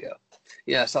 There we go.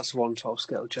 Yes, that's a 1/12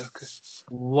 scale Joker.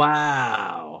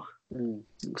 Wow.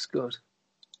 Looks good.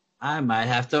 I might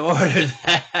have to order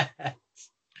that.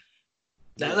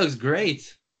 That looks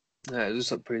great. Yeah, it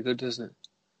does look pretty good, doesn't it?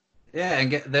 Yeah,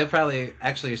 and they'll probably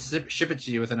actually ship it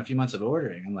to you within a few months of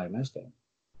ordering. I'm like, Mezco.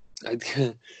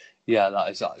 Yeah, that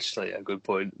is actually a good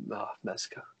point.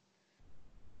 Mezco.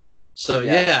 So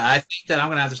yeah, I think that I'm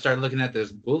gonna have to start looking at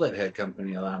this Bullet Head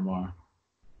company a lot more.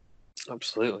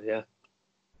 Absolutely, yeah.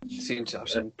 Seem to have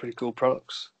some pretty cool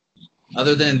products.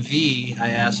 Other than V, I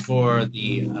asked for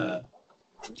the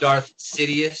Darth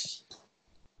Sidious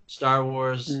Star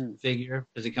Wars Mm. figure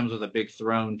because it comes with a big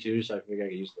throne too. So I figured I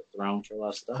could use the throne for a lot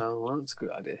of stuff. Oh, well, that's a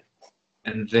good idea.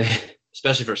 And then,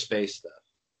 especially for space stuff,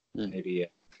 Mm. maybe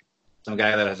some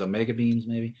guy that has Omega beams,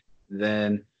 maybe.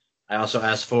 Then I also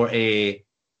asked for a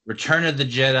Return of the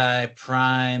Jedi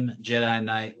Prime Jedi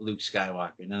Knight Luke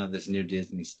Skywalker. None of this new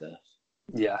Disney stuff.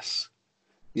 Yes.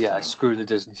 Yeah, screw the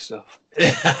Disney stuff.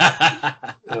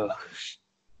 Ugh.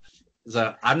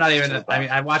 So I'm not even. So I mean,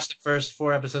 I watched the first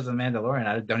 4 episodes of Mandalorian.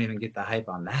 I don't even get the hype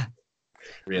on that.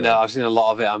 Really? No, I've seen a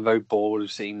lot of it. I'm very bored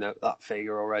of seeing that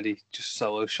figure already. Just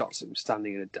solo shots of him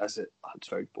standing in a desert. That's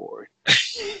very boring.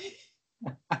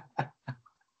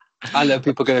 I know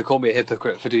people are going to call me a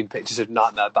hypocrite for doing pictures of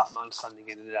Nightmare Batman standing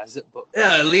in the desert, but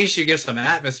Yeah, at least you give some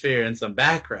atmosphere and some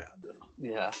background.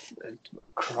 yeah, and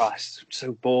Christ, I'm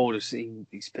so bored of seeing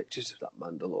these pictures of that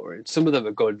Mandalorian. Some of them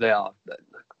are good, they are,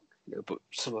 you know, but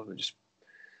some of them are just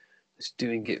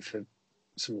doing it for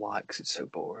some likes. It's so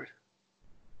boring.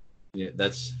 Yeah,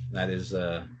 that is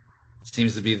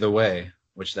seems to be the way.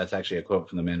 Which that's actually a quote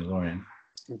from the Mandalorian.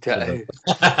 Okay.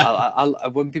 I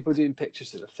when people are doing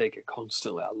pictures of a figure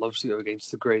constantly, I love to go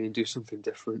against the grain and do something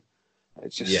different.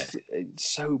 It's just it's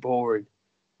so boring.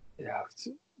 Yeah,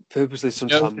 purposely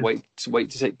sometimes wait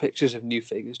to take pictures of new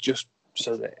figures just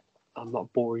so that I'm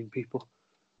not boring people.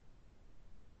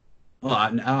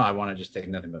 Well, now I want to just take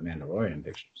nothing but Mandalorian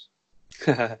pictures.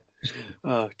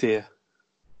 Oh dear.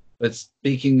 But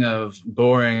speaking of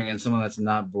boring and someone that's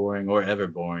not boring or ever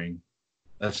boring,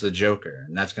 that's the Joker,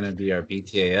 and that's going to be our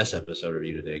BTAS episode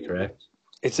review today, correct?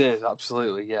 It is,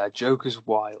 absolutely, yeah. Joker's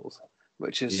Wild,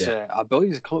 which is, I believe,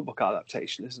 it's a comic book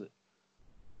adaptation, isn't it?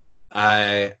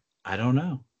 I don't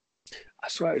know. I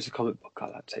swear it's a comic book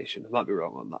adaptation. I might be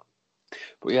wrong on that.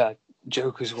 But yeah,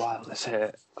 Joker's Wild is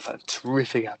a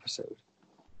terrific episode.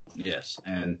 Yes,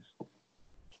 and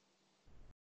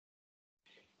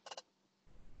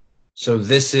so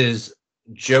this is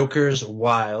Joker's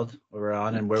Wild we're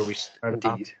on, and where we start.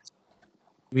 Indeed.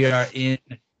 We are in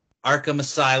Arkham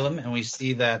Asylum, and we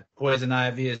see that Poison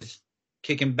Ivy is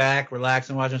kicking back,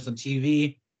 relaxing, watching some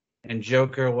TV, and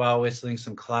Joker, while whistling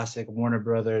some classic Warner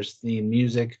Brothers theme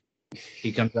music,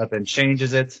 he comes up and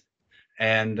changes it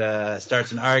and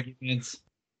starts an argument,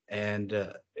 and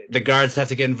the guards have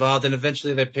to get involved, and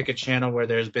eventually they pick a channel where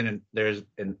there's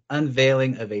an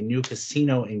unveiling of a new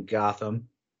casino in Gotham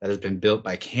that has been built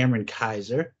by Cameron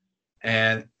Kaiser,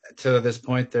 and to this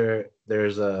point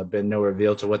there's been no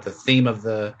reveal to what the theme of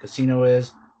the casino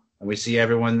is, and we see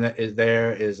everyone that is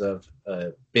there is of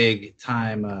big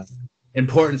time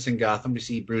importance in Gotham. We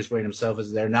see Bruce Wayne himself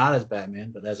is there, not as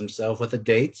Batman, but as himself with a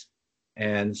date,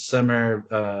 and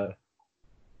Summer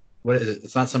what is it?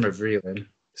 It's not Summer Vreeland.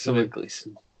 Summer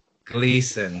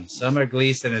Gleason. Summer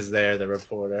Gleason is there, the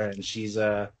reporter, and she's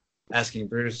asking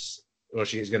Bruce. Well,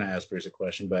 she's going to ask Bruce a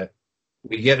question, but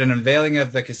we get an unveiling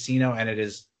of the casino, and it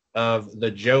is of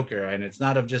the Joker, and it's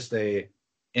not of just any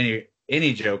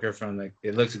Joker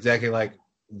it looks exactly like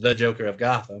the Joker of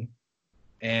Gotham.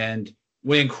 And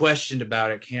when questioned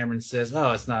about it, Cameron says,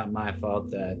 "Oh, it's not my fault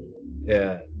that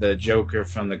the Joker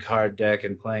from the card deck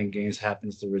and playing games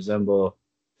happens to resemble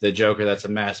the Joker that's a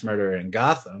mass murderer in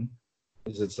Gotham.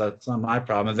 That's not my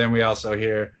problem." And then we also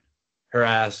hear her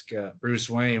ask Bruce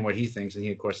Wayne what he thinks, and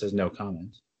he, of course, says no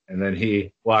comment. And then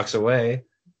he walks away,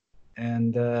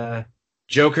 and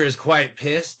Joker is quite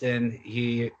pissed, and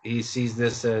he sees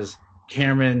this as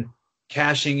Cameron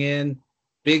cashing in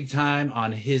big time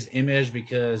on his image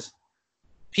because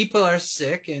people are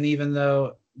sick, and even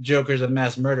though Joker's a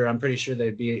mass murderer, I'm pretty sure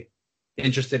they'd be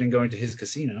interested in going to his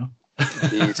casino.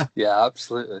 Indeed. Yeah,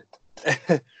 absolutely.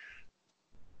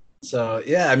 So,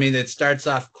 yeah, I mean, it starts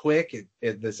off quick.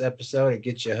 This episode, it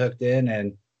gets you hooked in,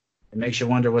 and it makes you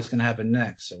wonder what's going to happen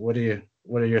next. So what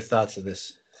are your thoughts of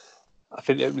this? I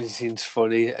think the opening scene's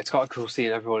funny. It's quite cool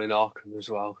seeing everyone in Arkham as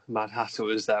well. Mad Hatter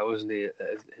was there, wasn't he?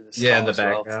 In the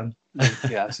background.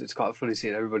 Yeah, so it's quite funny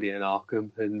seeing everybody in Arkham,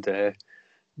 and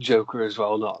Joker as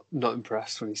well. Not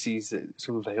impressed when he sees that it's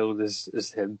unveiled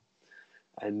as him,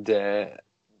 and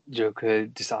Joker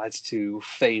decides to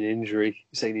feign injury,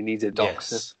 saying he needs a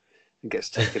doctor. Yes. And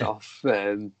gets taken off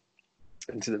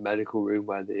into the medical room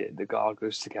where the guard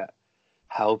goes to get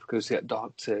help, goes to get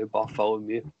Dr.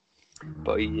 Bartholomew.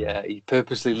 But he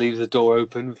purposely leaves the door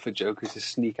open for Joker to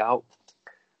sneak out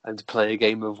and to play a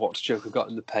game of what's Joker got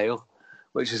in the pail,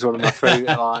 which is one of my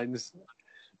favourite lines.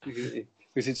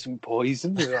 Was it some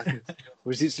poison?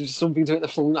 Was it something to make the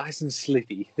floor nice and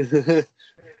slippy? This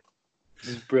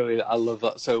is brilliant. I love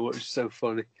that so much. It's so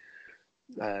funny.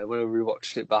 When I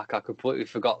rewatched it back, I completely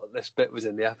forgot that this bit was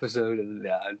in the episode, and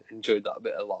I enjoyed that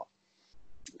bit a lot.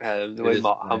 The way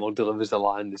Mark Hamill delivers the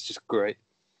line is just great.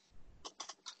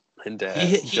 And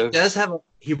He does have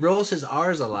he rolls his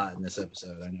R's a lot in this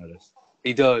episode, I noticed.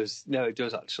 He does. No, he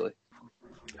does actually.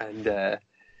 And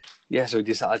so he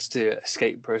decides to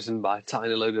escape prison by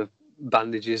tying a load of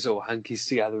bandages or hankies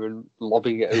together and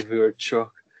lobbing it over a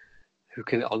truck,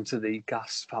 hooking it onto the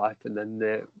gas pipe, and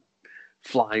then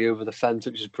flying over the fence,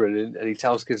 which is brilliant. And he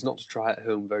tells kids not to try it at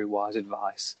home. Very wise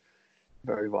advice.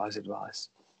 Very wise advice.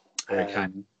 Very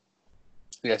kind.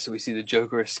 Yeah, so we see the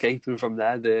Joker escaping from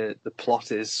there. The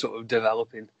plot is sort of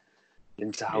developing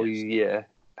into how he's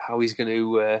going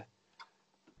to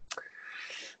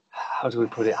how do we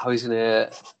put it? How he's going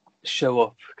to show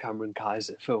up Cameron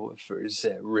Kaiser for his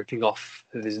ripping off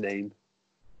of his name.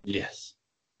 Yes,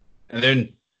 and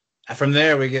then from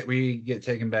there we get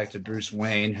taken back to Bruce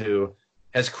Wayne, who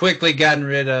has quickly gotten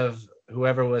rid of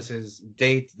whoever was his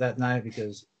date that night,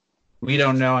 because we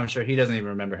don't know. I'm sure he doesn't even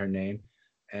remember her name.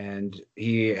 And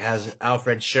he has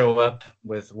Alfred show up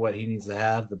with what he needs to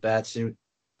have, the bat suit.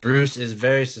 Bruce is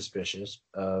very suspicious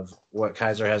of what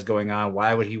Kaiser has going on.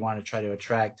 Why would he want to try to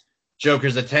attract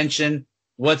Joker's attention?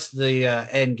 What's the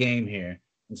end game here?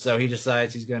 And so he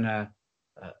decides he's going to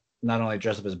not only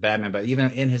dress up as Batman, but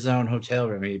even in his own hotel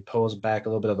room, he pulls back a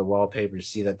little bit of the wallpaper to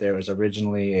see that there was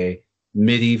originally a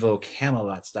medieval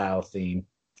Camelot-style theme.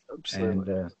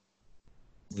 Absolutely. And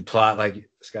the plot, like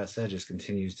Scott said, just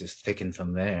continues to thicken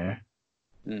from there.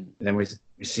 And then we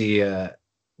see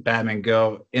Batman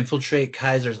go infiltrate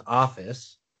Kaiser's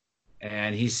office,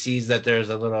 and he sees that there's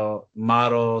a little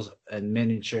models and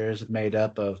miniatures made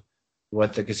up of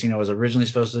what the casino was originally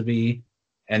supposed to be,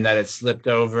 and that it slipped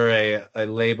over a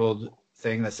labeled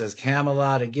thing that says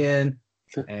Camelot again.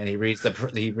 And he reads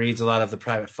a lot of the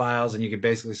private files, and you can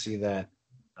basically see that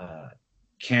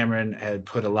Cameron had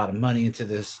put a lot of money into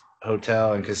this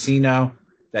hotel and casino,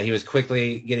 that he was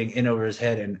quickly getting in over his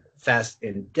head and fast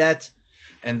in debt,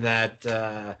 and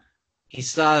that he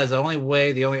saw as the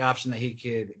only option that he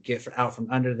could get out from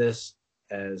under this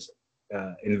as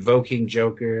invoking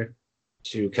Joker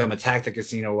to come attack the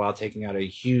casino while taking out a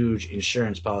huge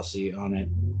insurance policy on it.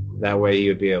 That way he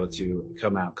would be able to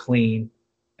come out clean.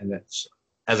 And that's,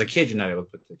 as a kid, you're not able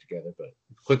to put it together, but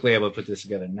quickly able to put this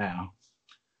together now.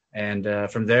 And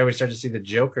from there, we start to see the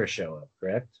Joker show up,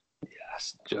 correct?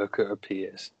 Yes, Joker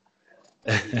appears.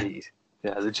 Indeed.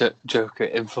 Yeah, the Joker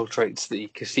infiltrates the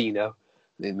casino.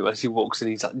 And as he walks in,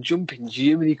 he's like, "Jumping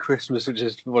Jiminy Christmas," which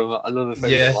is another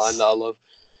favorite line that I love.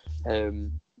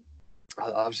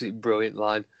 Absolutely brilliant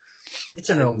line. It's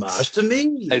an homage to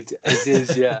me. It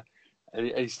is, yeah. And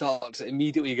he starts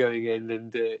immediately going in,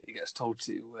 and he gets told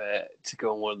to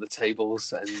go on one of the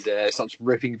tables, and starts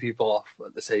ripping people off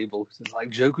at the table. It's like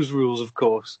Joker's rules, of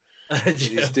course.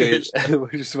 He's doing,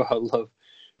 which is what I love.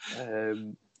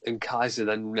 And Kaiser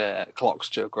then clocks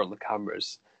Joker on the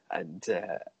cameras, and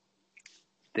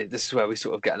this is where we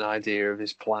sort of get an idea of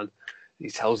his plan. He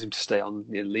tells him to stay on,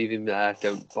 leave him there.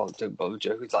 Don't bother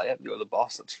Joker. He's like, "Yep, you're the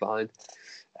boss. That's fine."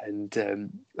 And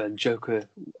Joker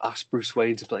asks Bruce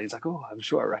Wayne to play. He's like, "Oh, I'm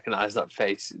sure I recognise that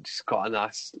face." It's just got a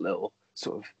nice little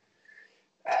sort of,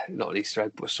 not an Easter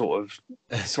egg, but sort of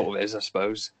is, I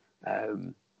suppose.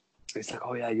 It's like,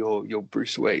 "Oh yeah, you're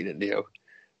Bruce Wayne," and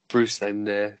Bruce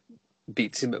then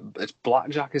beats him at it's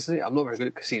blackjack, isn't it? I'm not very good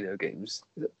at casino games.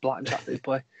 Is it blackjack they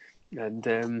play? And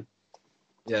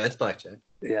yeah, it's blackjack.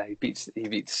 Yeah, he beats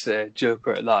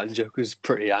Joker at that, and Joker's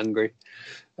pretty angry.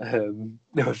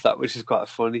 With that, which is quite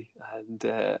funny.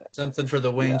 And something for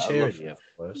the Wayne charity, of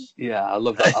course. Yeah, I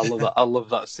love that. I love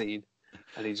that scene.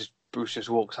 And Bruce just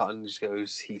walks out and just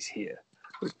goes, "He's here."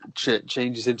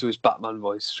 Changes into his Batman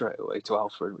voice straight away to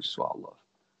Alfred, which is what I love.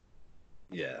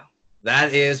 Yeah,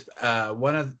 that is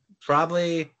one of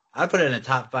probably. I'd put it in a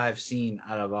top 5 scene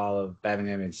out of all of Batman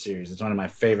animated series. It's one of my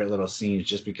favorite little scenes,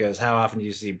 just because how often do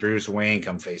you see Bruce Wayne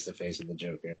come face to face with the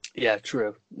Joker? Yeah,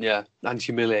 true. Yeah, and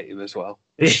humiliate him as well.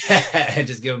 Yeah, and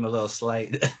just give him a little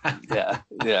slight. yeah,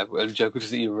 and Joker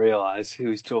doesn't even realize who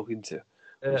he's talking to.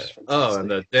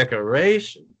 And the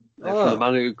decoration. The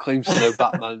man who claims to know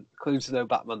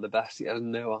Batman, the best. He has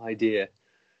no idea.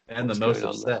 And the most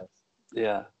obsessed.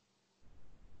 Yeah.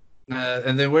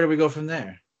 And then where do we go from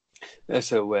there?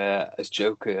 So as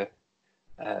Joker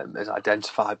is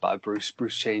identified by Bruce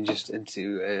changes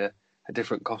into a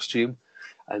different costume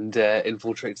and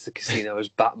infiltrates the casino as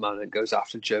Batman and goes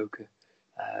after Joker.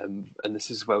 And this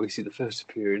is where we see the first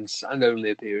appearance and only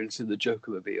appearance of the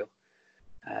Joker-mobile,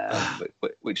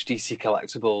 which DC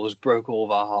Collectibles broke all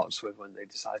of our hearts with when they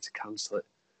decided to cancel it.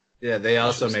 Yeah, they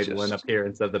also made one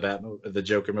appearance of the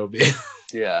Joker-mobile.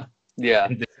 yeah.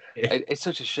 It's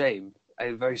such a shame.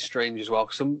 Very strange as well.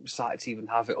 Some sites even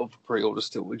have it up for pre-order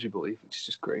still, would you believe? Which is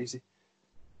just crazy.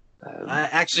 I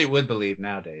actually would believe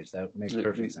nowadays. That makes Mm,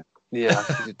 perfect sense. Yeah,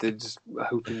 they're just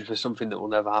hoping for something that will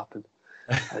never happen.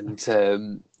 And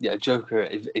Joker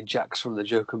ejects from the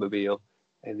Joker-mobile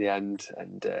in the end,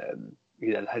 and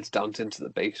he then heads down into the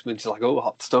basement. He's like, "Oh,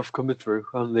 hot stuff coming through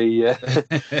on the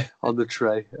on the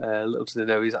tray." Little do they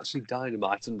know, he's actually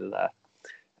dynamite under there.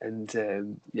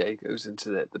 And he goes into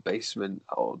the basement,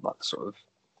 or that sort of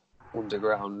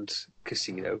underground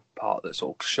casino part that's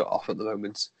all shut off at the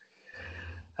moment,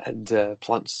 and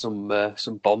plants some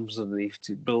bombs underneath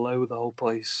to blow the whole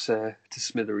place to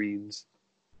smithereens.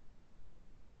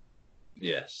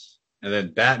 Yes. And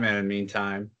then Batman, in the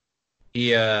meantime,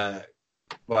 he,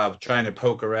 while trying to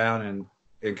poke around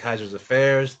in Kaiser's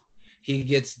affairs, he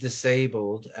gets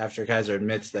disabled after Kaiser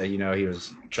admits that, he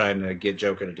was trying to get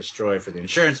Joker to destroy for the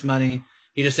insurance money.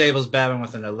 He disables Batman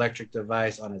with an electric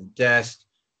device on his desk,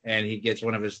 and he gets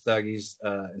one of his thuggies.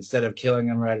 Instead of killing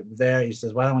him right there, he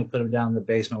says, why don't we put him down in the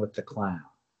basement with the clown?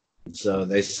 And so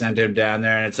they send him down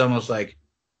there, and it's almost like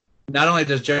not only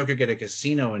does Joker get a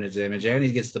casino in his image and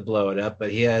he gets to blow it up,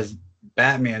 but he has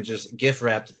Batman just gift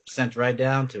wrapped sent right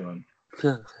down to him.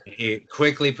 He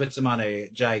quickly puts him on a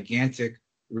gigantic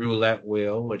roulette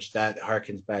wheel, which that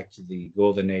harkens back to the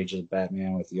golden age of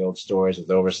Batman with the old stories with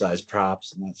oversized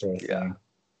props and that sort of thing.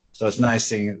 So it's nice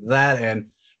seeing that. And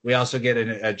we also get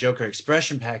a Joker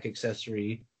expression pack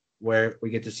where we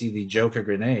get to see the Joker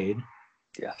grenade.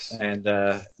 Yes. And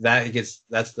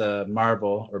that's the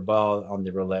marble or ball on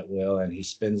the roulette wheel, and he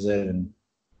spins it, and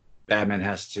Batman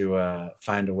has to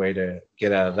find a way to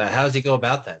get out of that. How does he go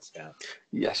about that, Scott?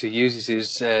 Yes, he uses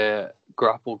his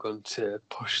grapple gun to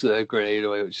push the grenade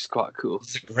away, which is quite cool.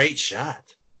 It's a great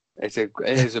shot. It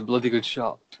is a bloody good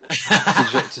shot.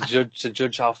 to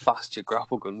judge how fast your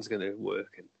grapple gun's going to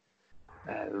work,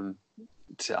 and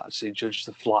to actually judge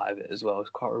the flight of it as well is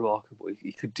quite remarkable.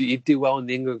 He'd do well in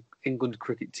the England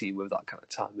cricket team with that kind of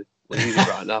timing. What he's doing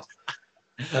right now.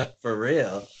 For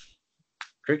real.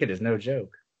 Cricket is no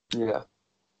joke. Yeah.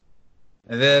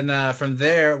 And then from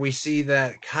there, we see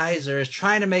that Kaiser is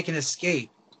trying to make an escape,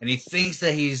 and he thinks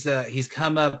that he's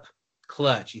come up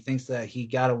clutch. He thinks that he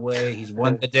got away. He's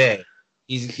won the day.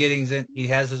 He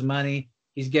has his money.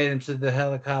 He's getting to the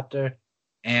helicopter,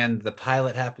 and the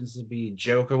pilot happens to be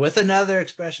Joker with another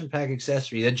expression pack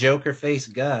accessory, the Joker face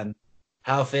gun.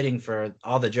 How fitting for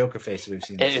all the Joker faces we've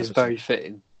seen. It is very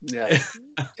fitting. Yeah,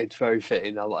 it's very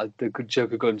fitting. I like the good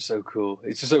Joker gun's so cool.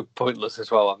 It's just so pointless as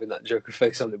well having that Joker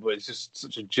face on it, but it's just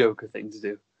such a Joker thing to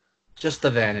do. Just the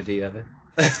vanity of it.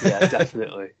 Yeah,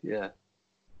 definitely. Yeah.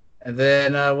 And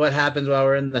then what happens while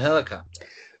we're in the helicopter?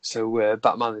 So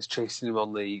Batman is chasing him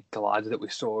on the glider that we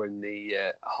saw in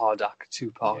the Hardak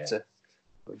two-parter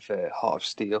with Heart of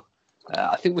Steel.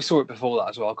 I think we saw it before that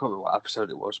as well. I can't remember what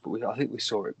episode it was, but I think we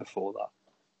saw it before that.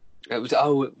 Was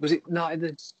it Night of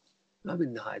the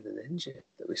Ninja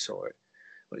that we saw it?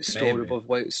 But it's stored above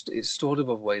Wayne. It's stored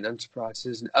above Wayne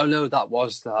Enterprises. Oh no, that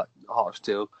was that Heart of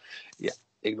Steel. Yeah,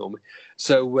 ignore me.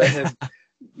 So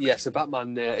so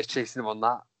Batman is chasing him on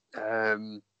that.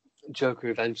 Joker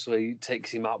eventually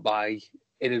takes him out by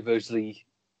inadvertently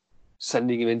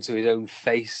sending him into his own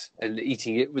face and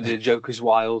eating it with the Joker's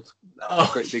wild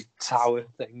great big tower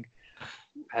thing.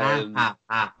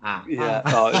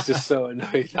 It's just so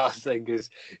annoying, that thing,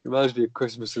 because it reminds me of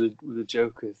Christmas with the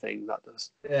Joker thing, that does.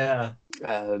 Yeah.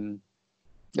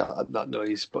 That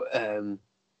noise, but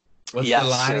what's the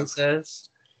line it says?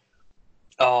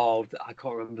 Oh, I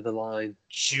can't remember the line.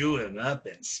 Chew him up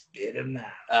and spit him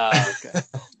out. Okay.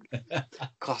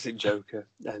 Classic Joker,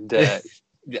 and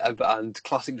and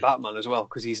classic Batman as well,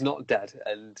 because he's not dead,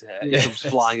 and he comes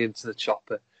flying into the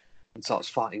chopper and starts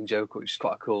fighting Joker, which is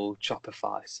quite a cool chopper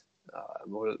fight. I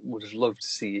would have loved to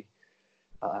see.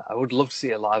 I would love to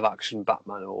see a live action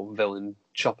Batman or villain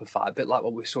chopper fight, a bit like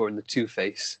what we saw in the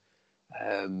Two-Face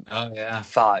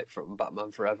fight from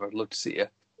Batman Forever. I'd love to see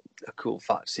a cool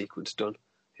fight sequence done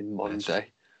in modern day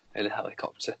in a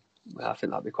helicopter. I think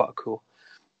that'd be quite cool.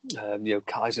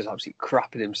 Kaiser's absolutely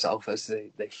crapping himself as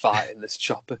they fight in this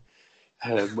chopper,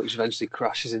 which eventually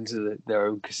crashes into their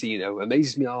own casino.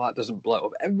 Amazes me how that doesn't blow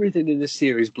up. Everything in this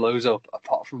series blows up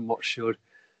apart from what should,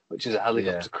 which is a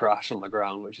helicopter crash on the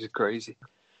ground, which is crazy.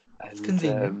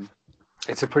 And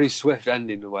it's a pretty swift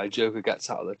ending where Joker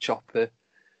gets out of the chopper,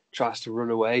 tries to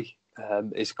run away,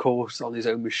 is caught on his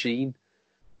own machine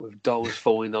with dolls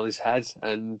falling on his head,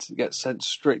 and gets sent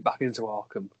straight back into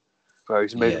Arkham, where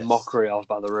he's made a mockery of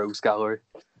by the Rogues Gallery.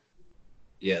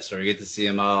 Yes, or you get to see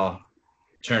him all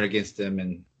turn against him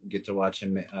and get to watch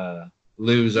him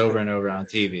lose over and over on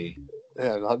TV.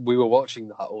 Yeah, we were watching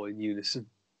that all in unison.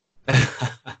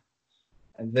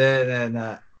 And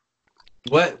then,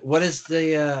 what is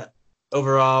the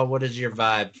overall, what is your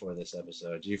vibe for this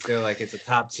episode? Do you feel like it's a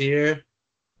top tier?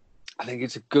 I think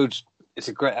it's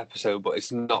a great episode, but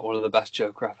it's not one of the best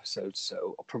Joker episodes.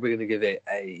 So I'm probably going to give it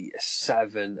a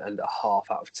 7.5 out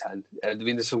of 10. I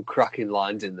mean, there's some cracking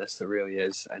lines in this, there really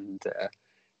is, and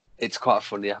it's quite a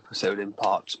funny episode in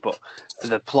parts. But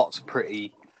the plot's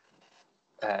pretty,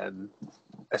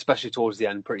 especially towards the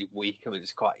end, pretty weak. I mean,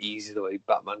 it's quite easy the way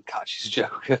Batman catches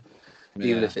Joker,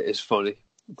 even if it is funny.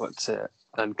 But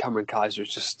and Cameron Kaiser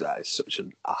is just is such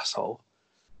an asshole.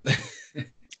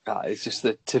 It's just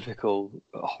the typical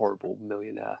horrible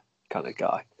millionaire kind of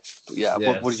guy. But yeah,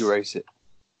 Yes. what do you rate it?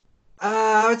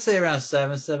 I would say around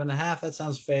 7.5. That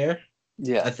sounds fair.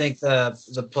 Yeah, I think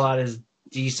the plot is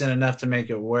decent enough to make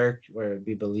it work, where it'd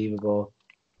be believable.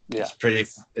 yeah,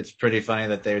 It's pretty funny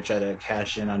that they would try to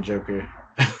cash in on Joker,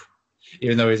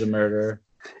 even though he's a murderer.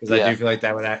 Because I do feel like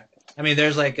that would act. I mean,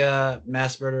 there's like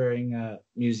mass murdering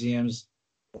museums,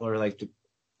 or like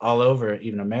all over,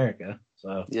 even America.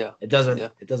 So yeah, it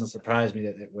doesn't surprise me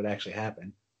that it would actually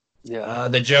happen. yeah.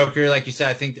 The Joker, like you said,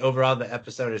 I think overall the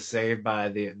episode is saved by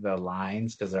the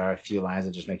lines, because there are a few lines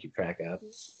that just make you crack up.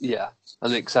 Yeah,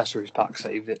 and the accessories pack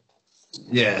saved it.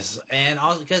 Yes, and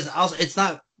also because it's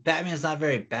not Batman's not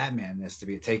very Batman this to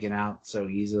be taken out so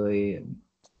easily, and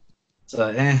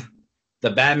so the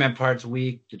Batman part's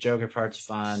weak, the Joker part's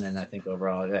fun, and I think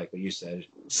overall, like what you said,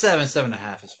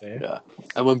 7.5 is fair. Yeah,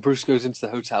 and when Bruce goes into the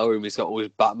hotel room, he's got all his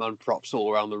Batman props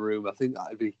all around the room. I think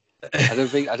that'd be. I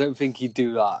don't think he'd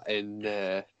do that in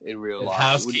real life.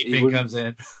 Housekeeping comes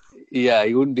in. Yeah,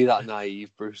 he wouldn't be that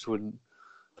naive. Bruce wouldn't.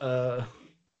 But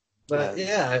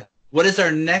yeah, what is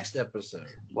our next episode?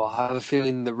 Well, I have a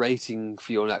feeling the rating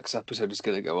for your next episode is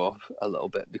going to go up a little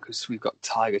bit because we've got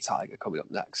Tiger coming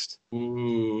up next.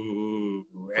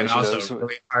 Ooh, and also a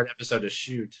really hard episode to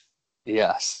shoot.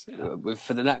 Yes,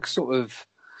 for the next sort of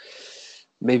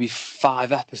maybe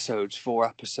 4 episodes,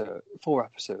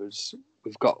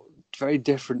 we've got very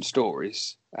different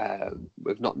stories.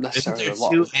 We've not necessarily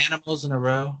Isn't there 2 animals in a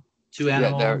row? 2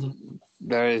 animals. Yeah,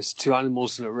 there is 2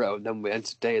 animals in a row, and then we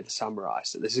enter Day of the Samurai.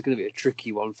 So this is going to be a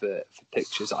tricky one for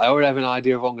pictures. I already have an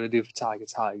idea of what I'm going to do for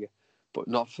Tiger, but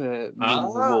not for Moon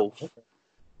of the Wolf.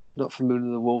 Not for Moon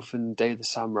of the Wolf and Day of the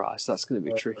Samurai. So that's going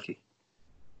to be tricky.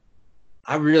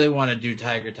 I really want to do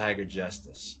Tiger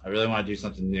justice. I really want to do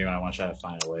something new, and I want to try to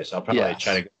find a way. So I'll probably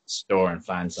try to go to the store and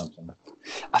find something.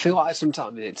 I feel like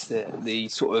sometimes it's the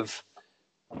sort of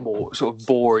more sort of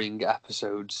boring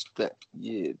episodes that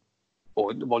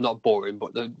not boring,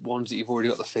 but the ones that you've already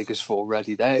got the figures for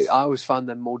ready. I always find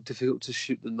them more difficult to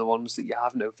shoot than the ones that you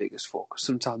have no figures for. Because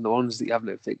sometimes the ones that you have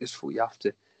no figures for, you have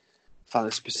to find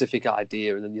a specific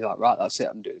idea, and then you're like, right, that's it,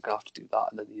 I'm going to have to do that,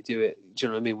 and then you do it. Do you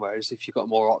know what I mean? Whereas if you've got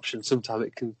more options, sometimes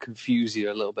it can confuse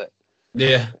you a little bit.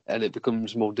 Yeah. And it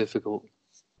becomes more difficult.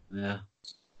 Yeah.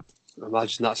 I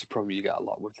imagine that's a problem you get a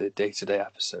lot with the day-to-day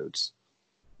episodes.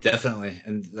 Definitely.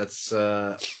 And that's,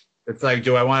 it's like,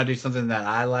 do I want to do something that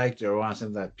I like? Do I want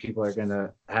something that people are going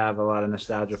to have a lot of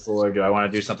nostalgia for? Do I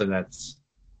want to do something that's,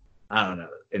 I don't know,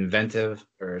 inventive,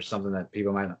 or something that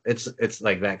people might not? It's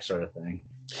like that sort of thing.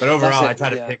 But overall, I try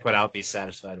to pick what I'll be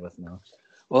satisfied with most.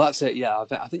 Well, that's it, yeah.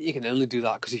 I think you can only do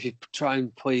that because if you try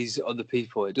and please other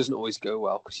people, it doesn't always go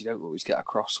well because you don't always get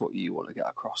across what you want to get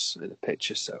across in a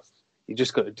picture. So you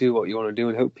just got to do what you want to do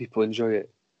and hope people enjoy it.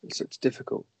 It's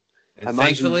difficult. And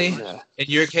thankfully, in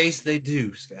your case, they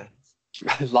do, Scott.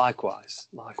 Likewise.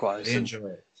 They enjoy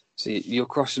it. So you're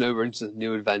crossing over into the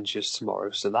New Adventures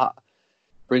tomorrow. So that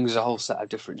brings a whole set of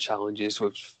different challenges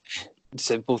with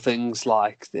simple things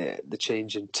like the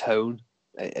change in tone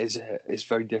is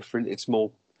very different. It's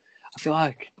more, I feel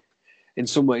like in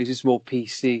some ways it's more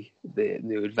PC, the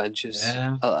New Adventures,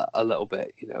 a little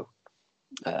bit, you know.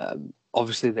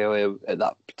 Obviously they were at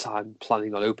that time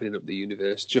planning on opening up the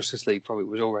universe. Justice League probably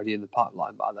was already in the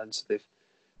pipeline by then, so they've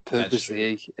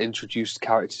purposely introduced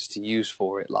characters to use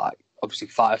for it, like obviously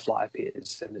Firefly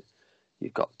appears in it.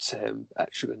 You've got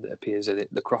Etrigan that appears in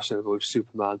it, the crossover with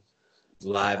Superman.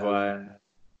 Livewire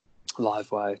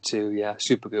too, yeah.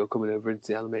 Supergirl coming over into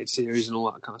the animated series and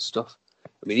all that kind of stuff.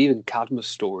 I mean, even Cadmus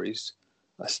stories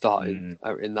are starting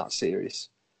in that series,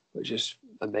 which is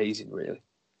amazing, really.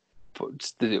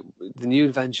 But the New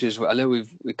Adventures, I know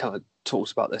we kind of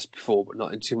talked about this before, but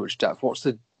not in too much depth. What's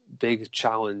the big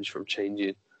challenge from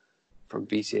changing from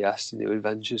BTS to New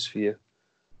Adventures for you?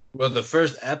 Well, the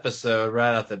first episode,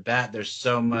 right off the bat, there's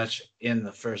so much in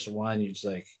the first one.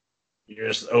 You're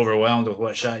just overwhelmed with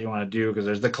what shot you want to do, because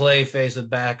there's the clay face of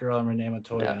Batgirl and Renee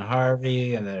Montoya and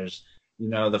Harvey, and there's, you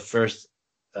know, the first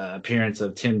appearance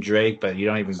of Tim Drake, but you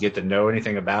don't even get to know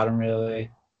anything about him really.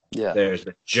 Yeah. There's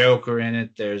the Joker in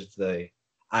it. There's the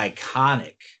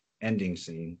iconic ending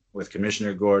scene with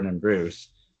Commissioner Gordon and Bruce.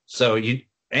 So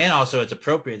and also it's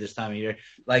appropriate this time of year.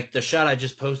 Like the shot I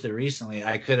just posted recently,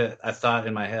 I thought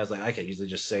in my head, I was like, I could easily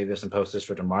just save this and post this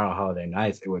for tomorrow, holiday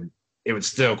nights. It would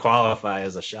still qualify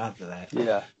as a shot for that.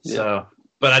 Yeah. So,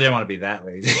 but I didn't want to be that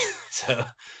lazy. So,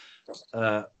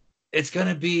 it's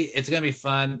gonna be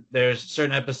fun. There's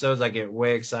certain episodes I get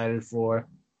way excited for,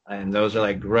 and those are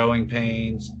like Growing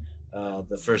Pains,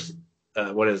 the first,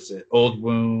 what is it? Old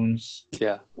Wounds.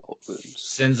 Yeah. Old Wounds.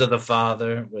 Sins of the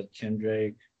Father with Tim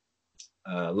Drake.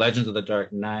 Legends of the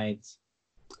Dark Knight.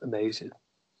 Amazing.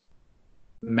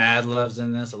 Mad Love's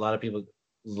in this. A lot of people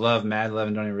love Mad Love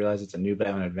and don't even realize it's a new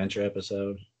Batman Adventure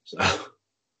episode. So.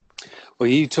 Well,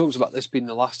 you talked about this being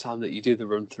the last time that you do the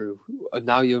run through, and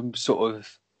now you're sort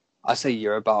of, I say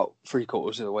you're about 3/4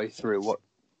 of the way through.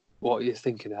 What are you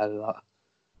thinking ahead of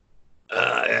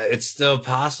that? It's still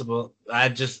possible. I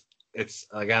got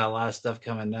a lot of stuff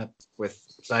coming up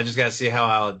so I just got to see how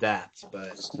I'll adapt.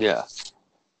 But yeah,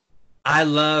 I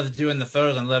love doing the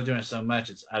photos. I love doing it so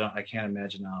much. I can't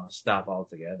imagine I'll stop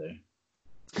altogether.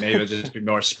 Maybe it'll just be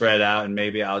more spread out, and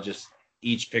maybe I'll just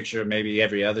each picture maybe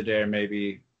every other day, or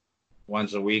maybe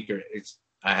once a week, or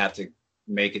I have to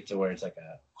make it to where it's like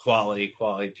a quality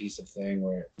piece of thing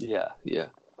where yeah,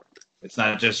 it's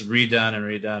not just redone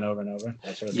over and over.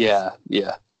 That sort of thing.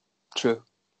 Yeah, true.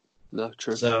 No,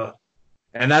 true. So,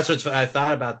 and that's what I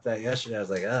thought about that yesterday. I was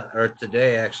like, or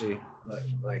today actually,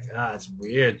 it's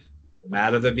weird. I'm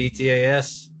out of the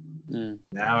BTAS.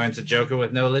 Now into Joker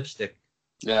with no lipstick.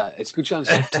 Yeah, it's a good chance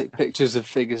to take pictures of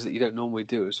figures that you don't normally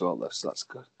do as well, though, so that's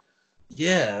good.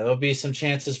 Yeah, there'll be some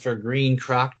chances for Green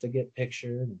Croc to get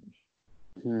pictured.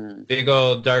 Big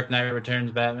old Dark Knight Returns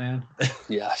Batman.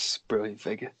 Yes, brilliant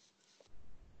figure.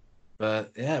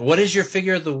 But yeah, what is your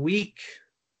figure of the week,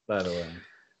 by the way?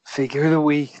 Figure of the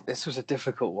week. This was a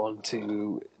difficult one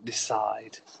to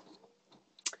decide.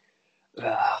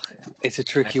 It's a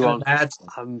tricky one. I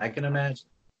can imagine.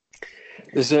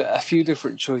 There's a few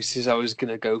different choices I was going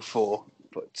to go for,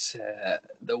 but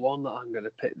the one that I'm going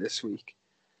to pick this week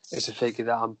is a figure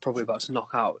that I'm probably about to knock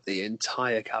out the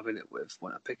entire cabinet with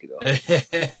when I pick it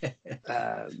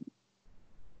up.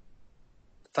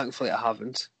 Thankfully, I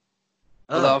haven't.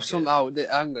 Although somehow,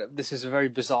 this is a very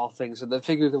bizarre thing. So the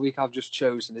figure of the week I've just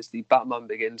chosen is the Batman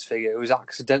Begins figure. It was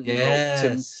accidentally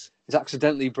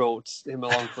brought him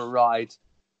along for a ride.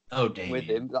 Oh, Damien. With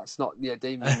him. That's not,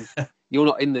 Damien. You're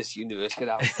not in this universe. Get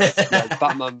out.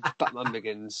 Batman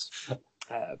Begins.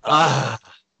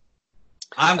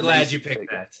 I'm glad you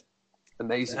picked that.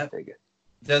 Amazing figure.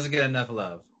 Doesn't get enough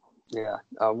love. Yeah,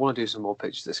 I want to do some more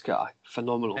pictures of this guy.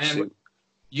 Phenomenal suit.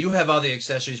 You have all the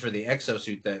accessories for the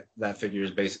exosuit that figure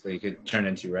is basically could turn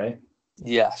into, right?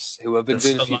 Yes, who I've been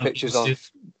doing a few pictures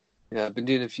of. Yeah, I've been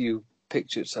doing a few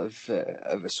pictures of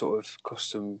a sort of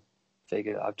custom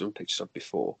figure that I've done pictures of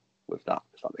before with that,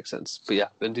 if that makes sense. But yeah,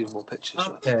 I've been doing more pictures.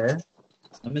 Okay.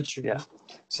 I'm intrigued. Yeah,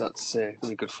 so that's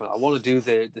really good fun. I want to do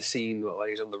the scene where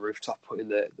he's on the rooftop putting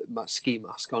the ski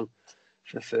mask on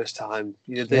for the first time.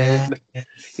 You know the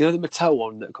Mattel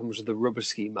one that comes with the rubber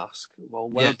ski mask. Well,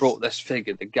 when I brought this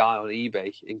figure, the guy on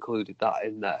eBay included that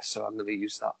in there, so I'm going to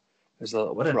use that as a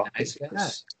little prop. Nice guy.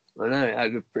 I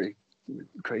know, it's pretty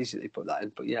crazy they put that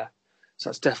in, but yeah. So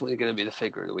that's definitely going to be the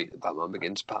figure of the week, the Batman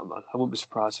Begins Batman. I wouldn't be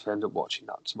surprised if I end up watching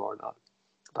that tomorrow night,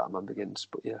 Batman Begins.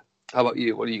 But yeah, how about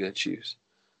you? What are you going to choose?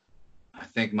 I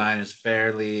think mine is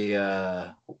fairly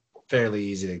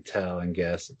easy to tell and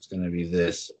guess. It's going to be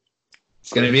this.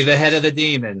 It's going to be the Head of the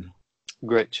Demon.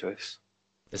 Great choice.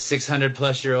 The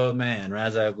 600-plus-year-old man,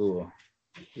 Ra's al Ghul.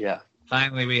 Yeah.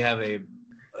 Finally, we have a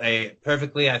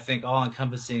perfectly, I think,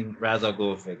 all-encompassing Ra's al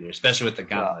Ghul figure, especially with the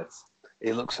gauntlets.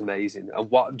 It looks amazing.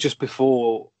 And just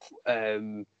before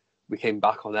we came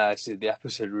back on air to do the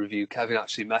episode review, Kevin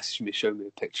actually messaged me, showing me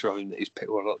a picture of him that he's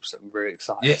picked one up. So I'm very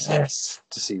excited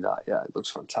to see that. Yeah, it looks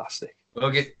fantastic.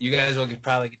 You guys will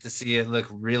probably get to see it look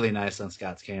really nice on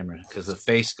Scott's camera because the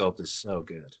face sculpt is so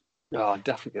good. Oh, I'm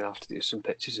definitely gonna have to do some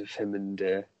pictures of him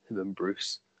and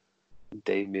Bruce, and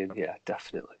Damien. Yeah,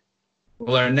 definitely.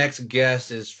 Well, our next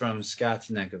guest is from Scott's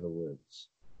neck of the woods.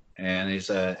 And he's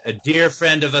a dear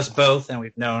friend of us both, and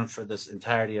we've known for this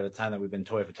entirety of the time that we've been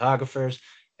toy photographers.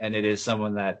 And it is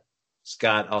someone that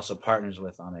Scott also partners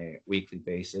with on a weekly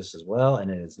basis as well. And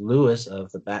it is Lewis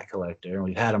of the Bat Collector. And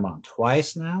we've had him on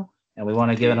twice now, and we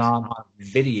want to get it on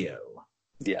video.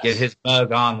 Yes. Get his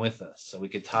mug on with us so we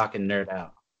could talk and nerd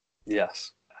out.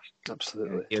 Yes,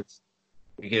 absolutely.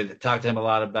 We could talk to him a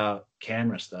lot about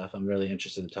camera stuff. I'm really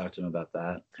interested to talk to him about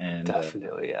that. And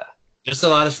definitely, yeah. Just a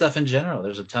lot of stuff in general.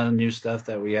 There's a ton of new stuff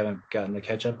that we haven't gotten to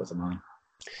catch up with him on.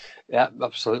 Yeah,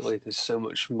 absolutely. There's so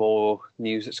much more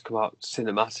news that's come out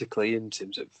cinematically in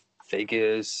terms of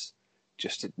figures,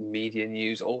 just media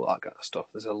news, all that kind of stuff.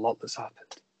 There's a lot that's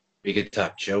happened. We could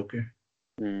talk Joker.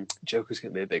 Joker's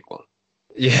going to be a big one.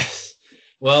 Yes.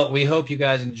 Well, we hope you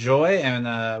guys enjoy,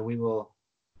 and we will.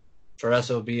 For us,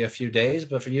 it'll be a few days,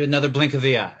 but for you, another blink of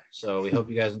the eye. So we hope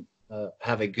you guys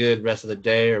have a good rest of the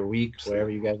day or week, wherever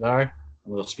you guys are. And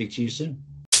we'll speak to you soon.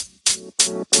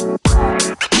 You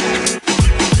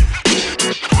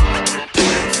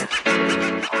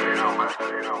know,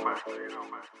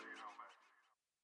 man.